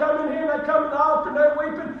 but if they come in here, they come to the altar and they're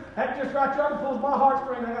weeping, that just right there pulls my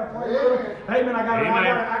heartstring. I gotta pray with them. Amen. I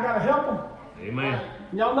gotta help them. Amen.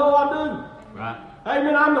 Y'all know I do. Right.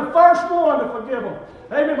 Amen. I'm the first one to forgive them.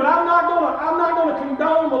 Amen. But I'm not gonna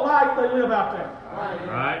condone the life they live out there.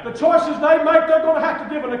 Right. The choices they make, they're going to have to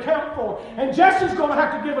give an account for. And Jesse's going to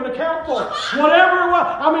have to give an account for. He's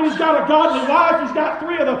got a godly wife. He's got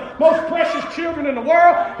 3 of the most precious children in the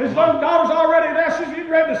world. His young daughter's already there. She's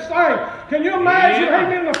getting ready to sing. Can you imagine,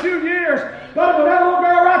 amen, in a few years, but when that little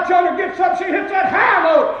girl right yonder gets up, she hits that high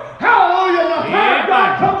note. Hallelujah. And the power of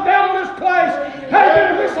God comes down in this place.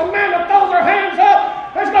 Amen. If there's a man that throws her hands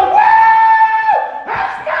up, let's go, woo!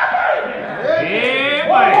 That's my baby.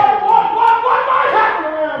 What might happen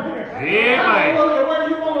around here? Hallelujah. Where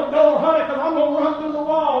you want to go, honey, because I'm going to run through the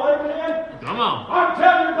wall. Amen. Come on. I'm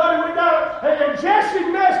telling you, buddy, we got it. And Jesse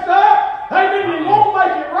messed up. Amen. He won't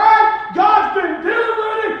make it right. God's been dealing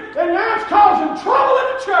with him, and now it's causing trouble in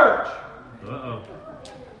the church.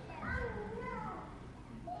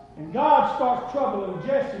 And God starts troubling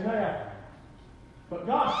Jesse now. But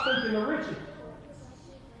God's speaking to Richie.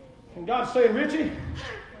 And God's saying, Richie,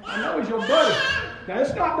 I know he's your buddy. Now,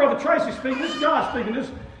 it's not Brother Tracy speaking. This is God speaking.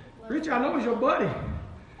 Richie, I know he's your buddy.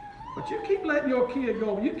 But you keep letting your kid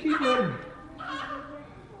go. You keep letting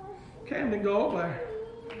Camden go over there.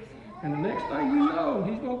 And the next thing you know,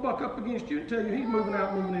 he's going to buck up against you and tell you he's moving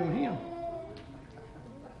out, moving in with him.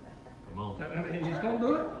 Come on. I mean, he's going to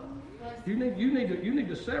do it. You need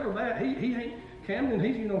to sever that. He ain't Camden.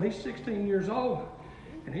 He's 16 years old,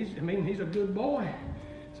 and he's a good boy.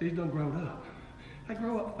 So he's done grown up. They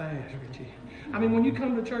grow up fast, Richie. I mean, when you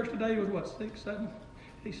come to church today, he was what, 6, 7?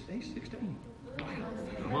 He's 16.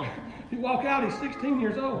 Come on. You walk out, he's 16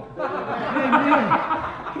 years old.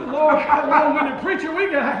 Amen. Good Lord, how long-winded preacher we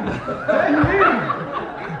got. Amen.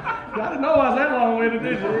 I didn't know I was that long-winded,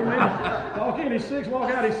 did you? Amen. Walk in, he's 6.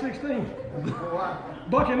 Walk out, he's 16.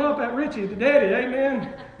 Bucking up at Richie, the daddy.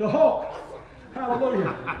 Amen. The Hulk.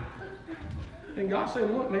 Hallelujah. And God said,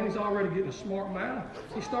 look, man, he's already getting a smart mouth.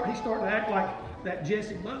 He's starting to act like that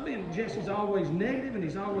Jesse Busby, and Jesse's always negative, and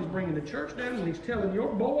he's always bringing the church down, and he's telling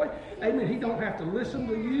your boy, amen, he don't have to listen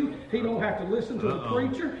to you. He don't have to listen to the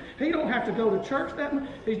preacher. He don't have to go to church that much.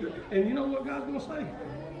 And you know what God's going to say?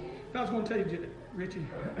 God's going to tell you, Richie,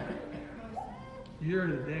 you're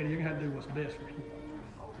the daddy. You're going to have to do what's best for him.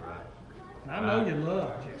 And I know you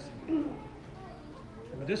love Jesse.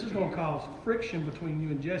 But this is going to cause friction between you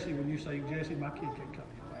and Jesse when you say, Jesse, my kid can't come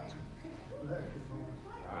to your house.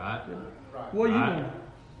 All right. What are you going to do?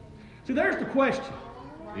 See, there's the question.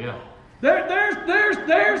 Yeah.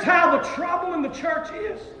 There's how the trouble in the church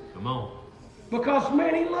is. Come on. Because,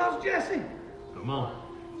 man, he loves Jesse. Come on.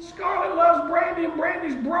 Scarlett loves Brandy, and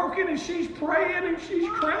Brandy's broken, and she's praying, and she's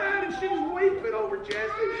crying, and she's weeping over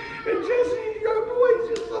Jesse. And Jesse, your boy's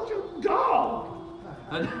just such a dog.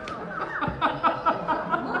 And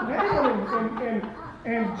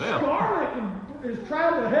Scarlett is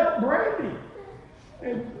trying to help Brandy.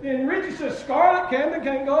 And Richie says, Scarlett, Camden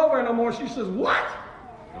can't go over there no more. She says, what?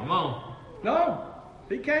 Come on. No,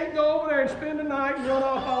 he can't go over there and spend the night and run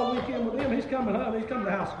off all weekend with him. He's coming home. He's coming to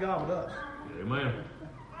the house of God with us. Amen.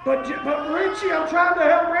 But Richie, I'm trying to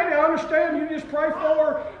help Randy. I understand you just pray for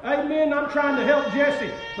her. Amen. I'm trying to help Jesse.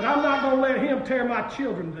 But I'm not going to let him tear my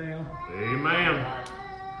children down. Amen.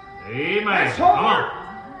 Amen. That's hard.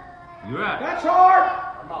 You're right. That's hard.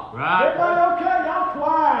 Right. Everybody okay? Y'all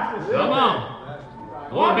quiet. Come on.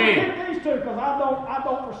 Go Well, I ahead. pick these two because I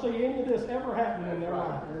don't foresee any of this ever happening in their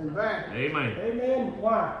life. Amen. Amen.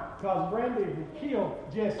 Why? Because Randy would kill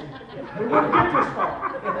Jesse. We wouldn't get this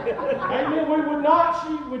far. Amen. We would not.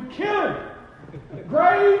 She would kill him.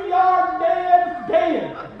 Graveyard dead.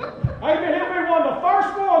 Amen. He'll be one of the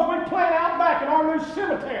first ones we plant out back in our new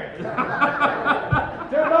cemetery. Is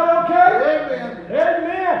everybody okay? Amen.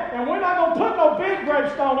 Amen. And we're not going to put no big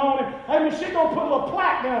gravestone on him. Amen. She's going to put a little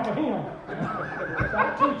plaque down for him.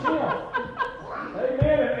 That'll teach him.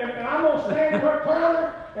 Amen. And I'm going to stand in her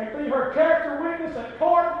corner and be her character witness at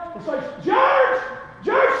court and say, Judge,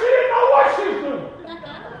 she didn't know what she's doing.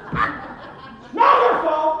 It's not her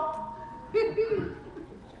fault.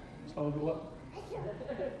 So look, you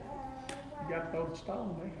got to throw the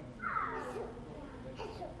stone, man. You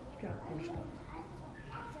got to throw the stone.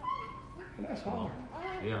 And that's hard.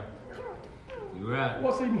 Yeah. You're right.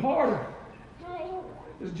 What's even harder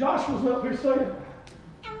is Joshua's up here saying,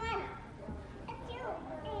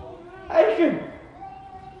 Achan,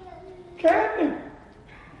 Captain,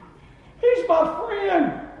 he's my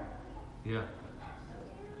friend. Yeah.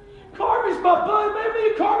 Carby's my bud. Man, me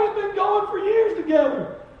and Carby's been going for years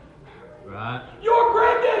together. Right. Your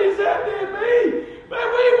granddaddy's that than me.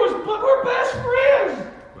 Man, we're best friends.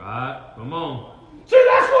 Right. Come on. See,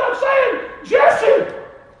 that's what I'm saying. Jesse.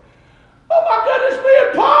 Oh my goodness, me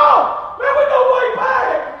and Paul. Man, we go way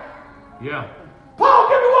back. Yeah. Paul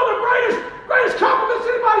gave me one of the greatest compliments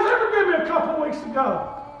anybody's ever given me a couple weeks ago.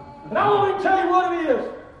 And I won't even tell you what it is.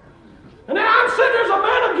 And then I'm sitting there as a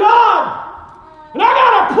man of God. And I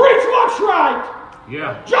gotta preach what's right.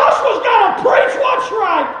 Yeah. Joshua's gotta preach what's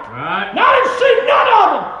right. Right. And I didn't see none of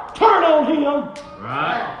them turn on him.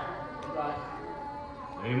 Right.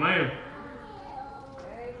 Amen.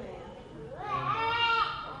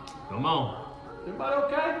 Come on. Everybody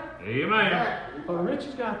okay? Amen. But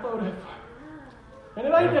Richie's got to throw that. And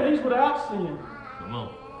it ain't that he's without sin. Come on.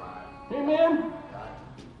 Amen?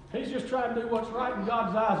 He's just trying to do what's right in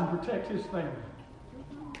God's eyes and protect his family.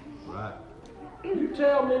 Right. You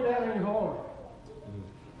tell me that ain't hard.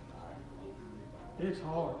 It's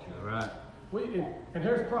hard. Right. And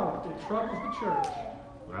here's the problem. It troubles the church.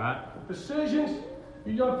 Right. Decisions,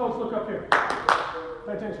 you young folks look up here.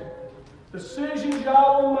 Pay attention. Decisions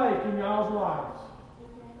y'all will make in y'all's lives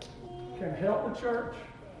can help the church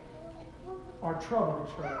or trouble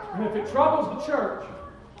the church. And if it troubles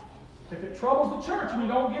the church and you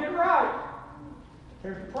don't get it right,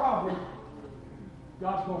 here's the problem.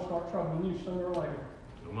 God's going to start troubling you sooner or later.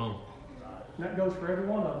 Come on. And that goes for every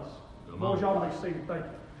one of us. Come I want on. y'all to be seated. Thank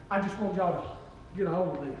you. I just want y'all to get a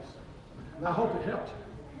hold of this. I hope it helps you.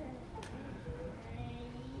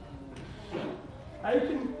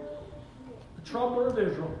 Achan, the troubler of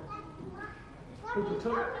Israel, who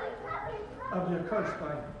partook of the accursed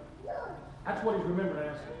thing. That's what he's remembered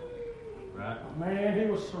as. Right. Man, he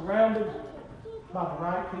was surrounded by the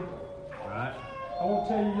right people. Right. I want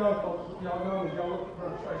to tell you young folks, y'all know as y'all look at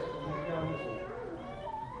Brother Tracy for me, y'all listen.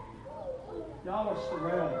 Y'all are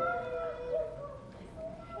surrounded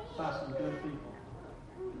by some good people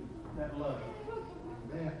that love you.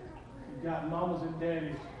 Man, you've got mamas and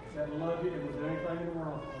daddies that love you and will do anything in the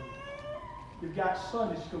world for you. You've got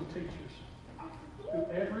Sunday school teachers who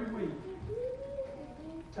every week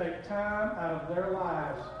take time out of their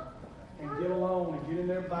lives and get alone and get in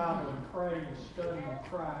their Bible and pray and study and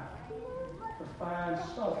cry to find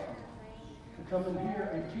something to come in here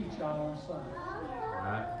and teach y'all on Sunday.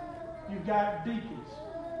 Right. You've got deacons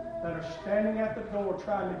that are standing at the door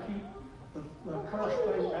trying to keep the cursed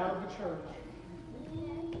thing out of the church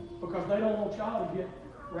because they don't want y'all to get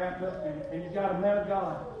wrapped up in it. And you've got a man of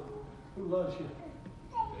God who loves you.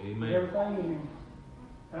 Amen. With everything in him.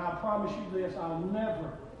 And I promise you this, I'll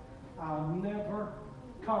never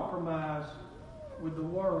compromise with the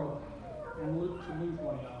world and look to lose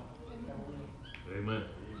one of y'all. Amen.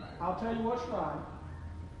 I'll tell you what's right.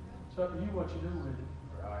 It's up to you what you do with it.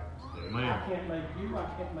 Amen. I can't make you, I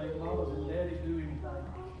can't make mamas and daddies do anything.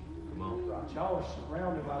 Come on. But y'all are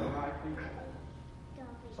surrounded by the right people.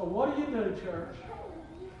 So what do you do, church?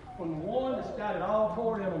 When the one that's got it all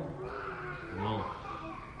poured in them Come on.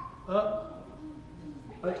 up,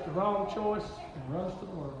 makes the wrong choice, and runs to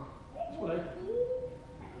the world. That's what they do.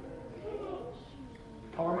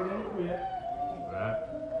 Carmen didn't quit. Right.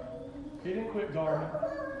 He didn't quit Garmin.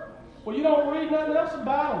 Well, you don't read nothing else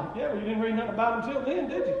about him. Yeah, well, you didn't read nothing about him until then,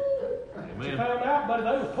 did you? Amen. But you found out, buddy,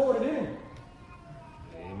 they was pouring it in him.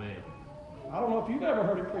 Amen. I don't know if you've ever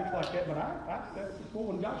heard him preach like that, but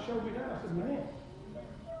when God showed me that, I said, man,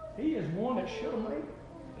 he is one that should have made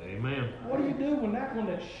it. Amen. What do you do when that one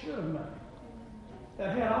that should have made it,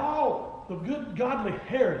 that had all the good godly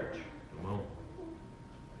heritage, Come on.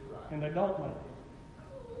 and they don't make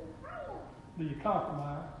it? Do you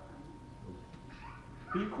compromise?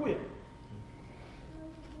 Do you quit?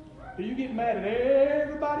 Do you get mad at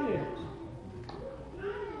everybody else?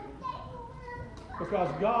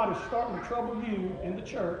 Because God is starting to trouble you in the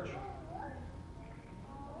church.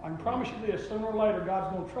 I can promise you this, sooner or later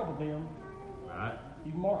God's going to trouble them. Right.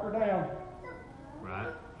 You mark her down. Right.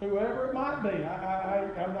 Whoever it might be.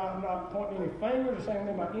 I'm not pointing any fingers or saying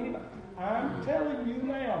anything about anybody. I'm telling you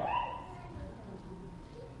now,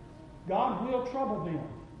 God will trouble them.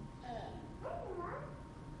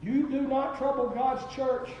 You do not trouble God's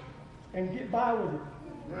church and get by with it.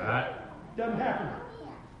 Right. Doesn't happen.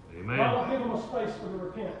 Amen. God will give them a space for them to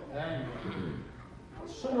repent.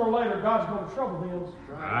 Sooner or later, God's going to trouble them.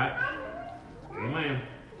 Right. Amen.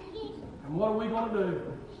 And what are we going to do?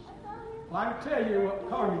 Well, I can tell you what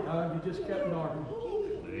Carney done. He just kept guarding.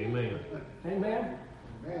 Amen. Amen?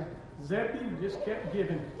 Zebedee just kept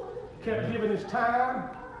giving. Kept giving his time.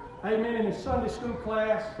 Amen. In his Sunday school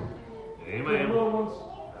class. Amen. For the little ones.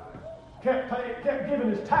 Kept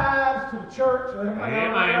giving his tithes to the church. Everybody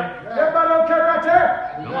Amen. okay right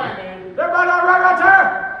there? Come on. Everybody all right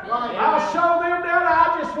there? I'll show them down.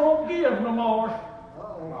 I just won't give no more.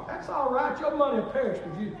 That's all right. Your money will perish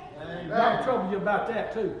with you. God will trouble you about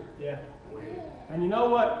that too. Yeah. And you know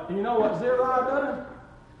what? Zeriah done?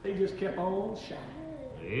 He just kept on shining.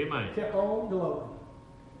 Amen. Kept on glowing.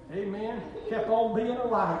 Amen. Kept on being a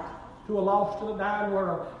light to a lost and a dying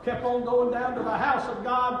world. Kept on going down to the house of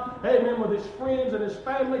God, amen, with his friends and his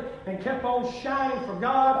family, and kept on shining for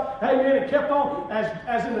God, amen, and kept on,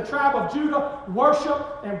 as in the tribe of Judah,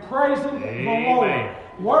 worship and praising the Lord.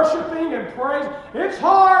 Worshiping and praising. It's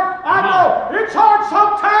hard, I know, it's hard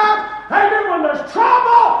sometimes, amen, when there's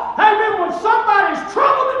trouble, amen, when somebody's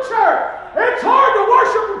troubling the church. It's hard to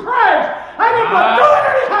worship and praise, amen, but do it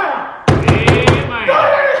anyhow. Amen. Do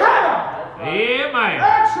it anyhow. Amen.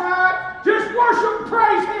 That's right. Just worship and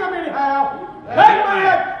praise him anyhow.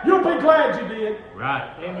 Amen. You'll be glad you did.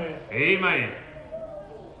 Right. Amen. Amen.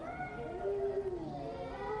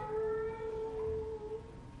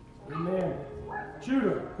 Amen.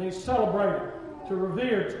 Judah, they celebrated, to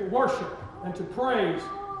revere, to worship, and to praise,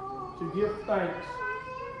 to give thanks.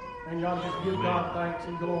 And y'all just give God thanks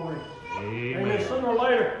and glory. Amen. Amen. Sooner or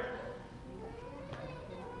later,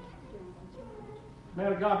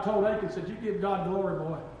 man of God told Achan, said, you give God glory,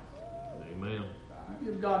 boy. Amen. You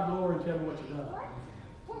give God glory and tell him what you've done.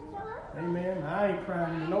 Amen. I ain't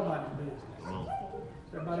crying into nobody's business. Come on.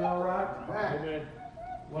 Is everybody all right? Amen.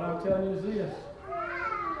 What I'm telling you is this.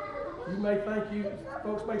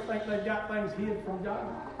 Folks may think they've got things hid from God.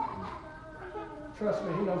 Trust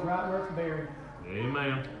me, he knows right where it's buried.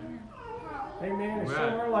 Amen. Amen. And Right.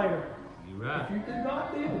 sooner or later, You're right. if you do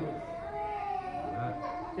not deal with it, Right.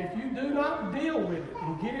 if you do not deal with it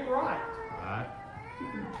and get it right, Right.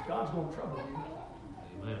 God's going to trouble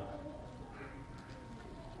you. Amen.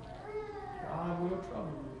 God will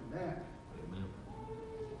trouble you. Amen.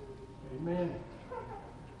 Amen.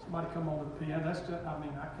 Somebody come on with the piano. That's just, I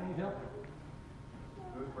can't help it.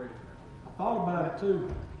 I thought about it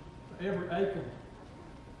too.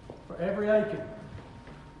 For every Achan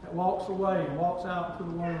that walks away and walks out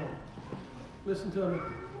into the world. Listen to me.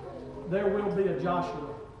 There will be a Joshua.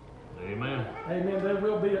 Amen. Amen. There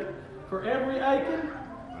will be for every Achan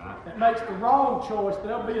Right. that makes the wrong choice,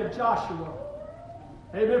 there'll be a Joshua.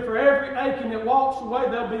 Amen. For every Achan that walks away,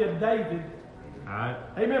 there'll be a David. Right.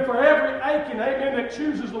 Amen. For every Achan, amen, that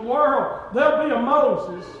chooses the world, there'll be a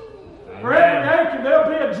Moses. For every Achan, there'll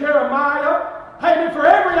be a Jeremiah. Amen. For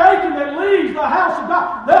every Achan that leaves the house of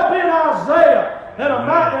God, there'll be an Isaiah and a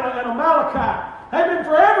Malachi. Amen.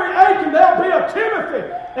 For every Achan, there'll be a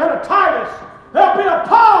Timothy and a Titus. There'll be a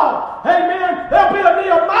Paul. Amen. There'll be a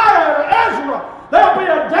Nehemiah and an Ezra. There'll be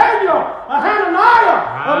a Daniel, a Hananiah,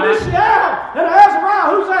 a Mishael, and an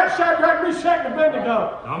Azariah. Who's that? Shadrach, Meshach, and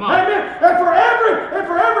Abednego. Amen. And for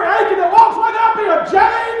every Achan that walks away, there'll be a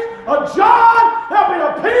James, a John, there'll be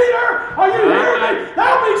a Peter. Are you hearing me?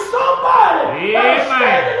 There'll be somebody that'll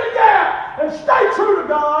stand in the gap and stay true to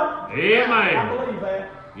God. Amen. I believe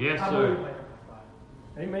that. Yes, I sir. believe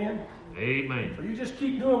that. Amen. Amen. So you just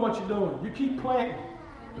keep doing what you're doing. You keep planting.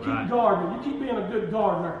 You keep Right. gardening. You keep being a good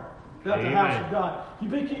gardener at the house of God. You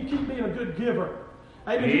keep being a good giver.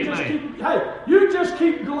 Amen. You just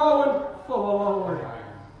keep glowing full of Lord.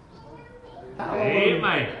 Hallelujah.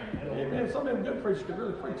 Amen. Amen. Some of them good preachers could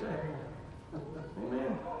really preach that.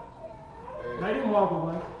 Amen. They didn't walk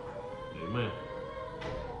away. Amen.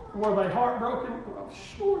 Were they heartbroken? Well,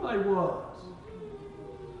 sure they was.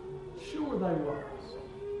 Sure they was.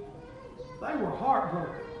 They were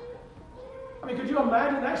heartbroken. I mean, could you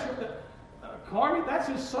imagine that's Carney, that's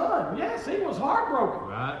his son. Yes, he was heartbroken.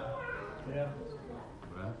 Right. Yeah.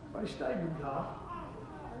 Right. But he stayed with God.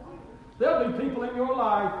 There'll be people in your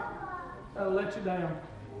life that'll let you down.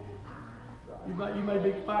 You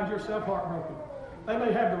may find yourself heartbroken. They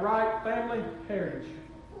may have the right family heritage.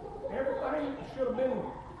 Everything should have been,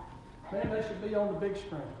 man, they should be on the big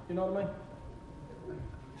screen. You know what I mean?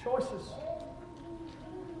 Choices.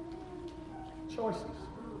 Choices.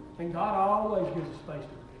 And God always gives us space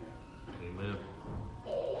to repent. Amen.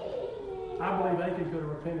 I believe Achan could have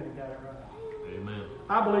repented and got it right. Amen.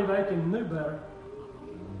 I believe Achan knew better.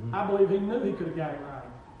 Mm-hmm. I believe he knew he could have got it right.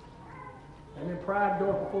 And then pride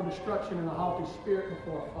goeth before destruction and a haughty spirit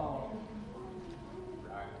before a fall.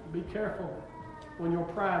 Be careful when your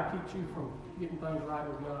pride keeps you from getting things right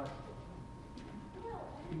with God.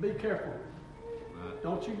 Be careful. Right.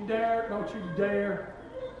 Don't you dare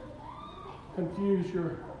confuse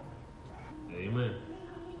your... Amen.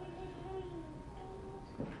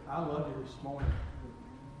 I love you this morning.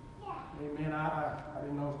 Amen. I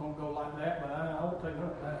didn't know it was going to go like that, but I won't take none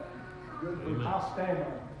of that. Amen. I'll stand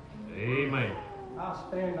on it. Amen. I'll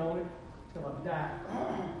stand on it till I die.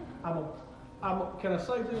 Can I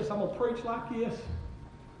say this? I'm going to preach like this,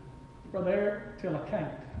 Brother Eric, till I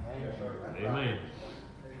can't. Amen.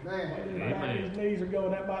 Amen. His knees are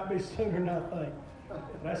going, that might be sooner than I think.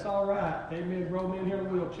 But that's all right. Amen. Roll me in here in a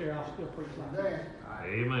wheelchair, I'll still preach like this.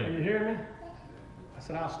 Amen. You hear me? I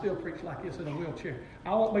said, I'll still preach like this in a wheelchair.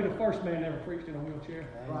 I won't be the first man ever preached in a wheelchair.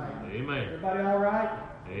 Amen. Everybody all right?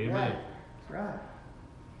 Amen. That's right.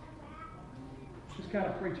 This kind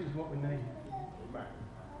of preaching is what we need.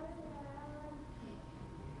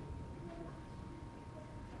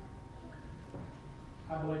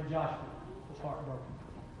 I believe Joshua was heartbroken.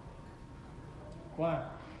 Why?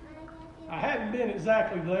 I hadn't been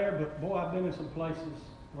exactly there, but boy, I've been in some places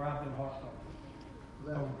where I've been heartbroken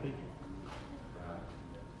over people.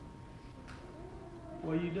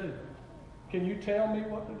 What do you do? Can you tell me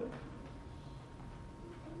what to do?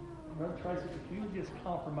 Brother Tracy, if you just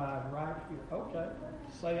compromise right here, okay,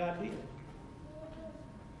 say I did.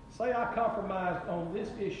 Say I compromised on this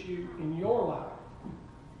issue in your life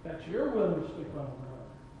that you're willing to stick on the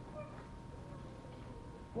road.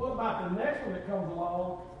 What about the next one that comes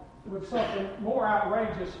along with something more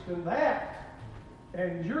outrageous than that,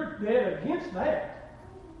 and you're dead against that,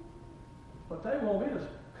 but they want me to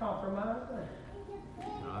compromise there?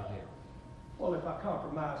 Not him. Well, if I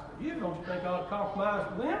compromise for you, don't you think I ought to compromise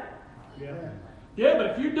for them? Yeah. Yeah, but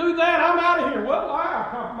if you do that, I'm out of here. Well, I'll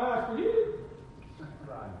compromise for you.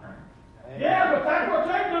 Yeah, but that's what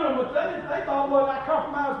they're doing. But they thought what I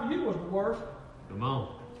compromised for you was the worst. Come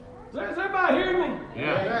on. Is everybody hearing me?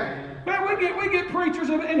 Yeah. Man, we get preachers,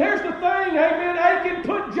 and here's the thing, amen. Achan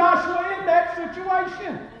put Joshua in that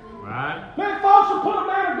situation. Right. Man, folks will put a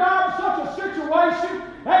man of God in such a situation,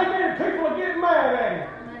 amen, people are getting mad at him.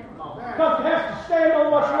 Because he has to stand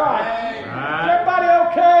on what's right. Right. Is everybody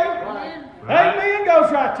okay? Right. Amen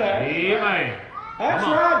goes right there. Amen. That's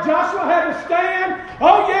right. Joshua had to stand.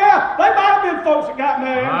 Oh yeah, they might have been folks that got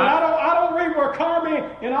mad, but I don't read where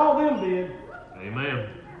Carmi and all them did. Amen.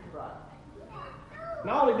 And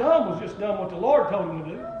all he done was just done what the Lord told him to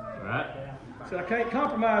do. Right. He said, I can't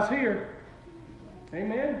compromise here.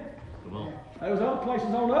 Amen. Come on. There was other places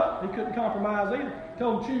on up. He couldn't compromise either.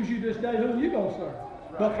 Told him, choose you this day who you going to serve.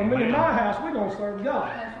 But for me and my house, we're going to serve God.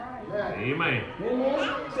 Amen.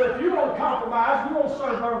 Amen. So if you want to compromise, you want to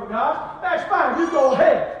serve other gods, that's fine. You go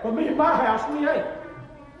ahead. But me and my house, we ain't.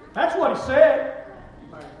 That's what he said.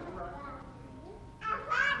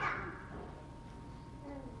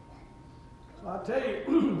 So I tell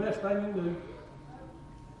you, the best thing you can do,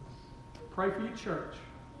 pray for your church.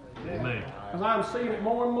 Amen. Because I'm seeing it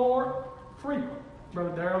more and more frequent,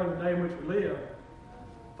 Brother Darrell, in the day in which we live.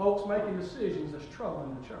 Folks making decisions that's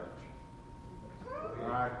troubling the church.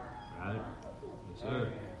 Right. Right. Yes,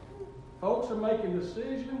 sir. Folks are making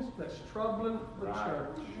decisions that's troubling the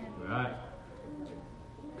church. Right.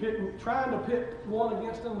 Trying to pit one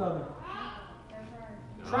against another.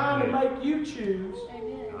 Trying to make you choose.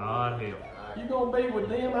 God help. You're going to be with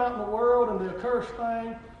them out in the world and the accursed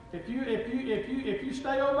thing. If you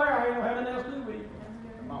stay over there, I ain't going to have anything else to do with you.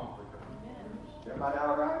 Come on. Everybody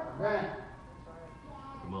all right? Right.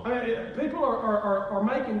 Come on. I mean, people are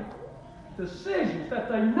making decisions that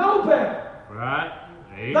they know better. Right.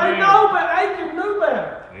 Amen. They know better. Achan knew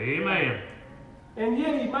better. Amen. And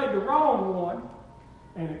yet he made the wrong one,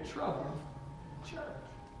 and it troubled the church.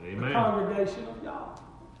 Amen. The congregation of God.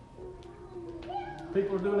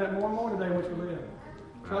 People are doing that more and more today in which we live.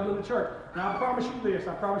 Troubling the church. Now I promise you this,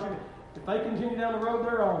 if they continue down the road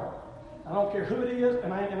they're on, I don't care who it is,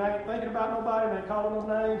 and I ain't thinking about nobody, and I ain't calling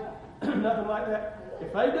no names, nothing like that.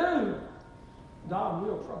 If they do, God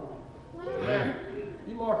will trouble them. Amen.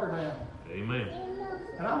 You mark her down. Amen.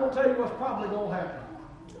 And I'm going to tell you what's probably going to happen.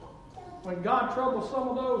 When God troubles some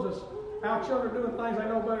of those that's out yonder doing things they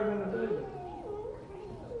know better than to do.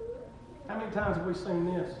 How many times have we seen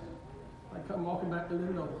this? They come walking back through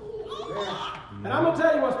the door. And I'm going to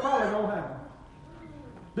tell you what's probably going to happen.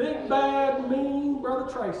 Big, bad, mean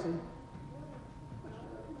Brother Tracy.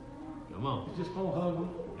 Come on. He's just going to hug them.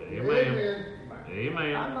 Amen.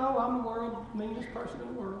 Amen. I know I'm the world's meanest person in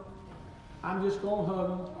the world. I'm just going to hug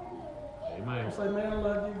them. Amen. I'll say, man, I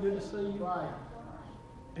love you. Good to see you. Right.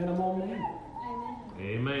 And I'm going to mean it.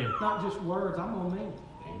 Amen. Not just words. I'm going to mean it.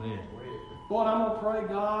 Amen. Boy, I'm going to pray,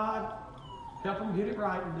 God, help them get it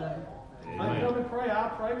right today. Amen. They come and pray, I'll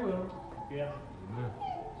pray with them. Yeah. Amen.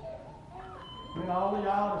 And all of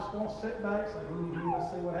y'all that's going to sit back and say,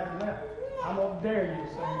 let's see what happens now. I'm going to dare you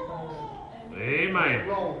to say anything. Amen.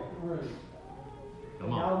 Roll through.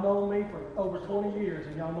 Come on. Y'all know me for over 20 years,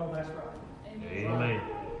 and y'all know that's right. Amen.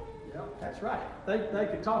 Yep, that's right. They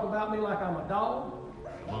could talk about me like I'm a dog.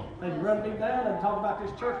 Come on. They can run me down and talk about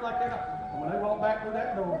this church like that. And when they walk back through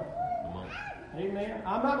that door, Come on. amen.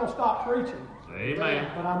 I'm not going to stop preaching. Amen.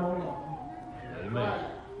 But I'm going to love them. Amen.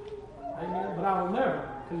 Amen. But I will never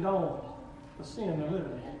condone the sin they're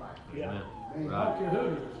living in. Amen. I don't Right. care who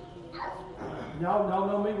it is. Y'all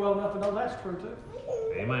know me well enough to know that's true too.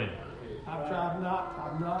 Amen. I'm not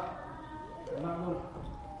going to.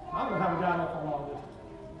 I'm going to have a guy up on all this.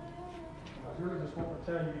 I really just want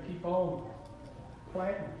to tell you to keep on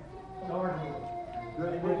planting, gardening.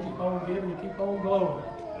 Amen. Keep on giving, you keep on glowing.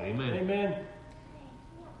 Amen. Amen.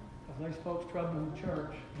 Because these folks troubling the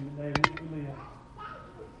church in the day in which we live.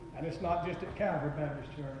 And it's not just at Calvary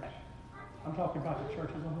Baptist Church. I'm talking about the church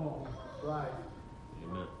as a whole. Right.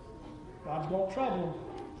 Amen. God's going to trouble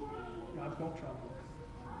them. God's going to trouble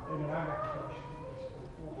them. Amen. I got a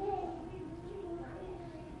question.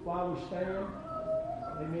 While we stand,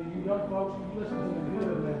 amen, you young folks, you listen to the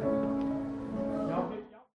good now.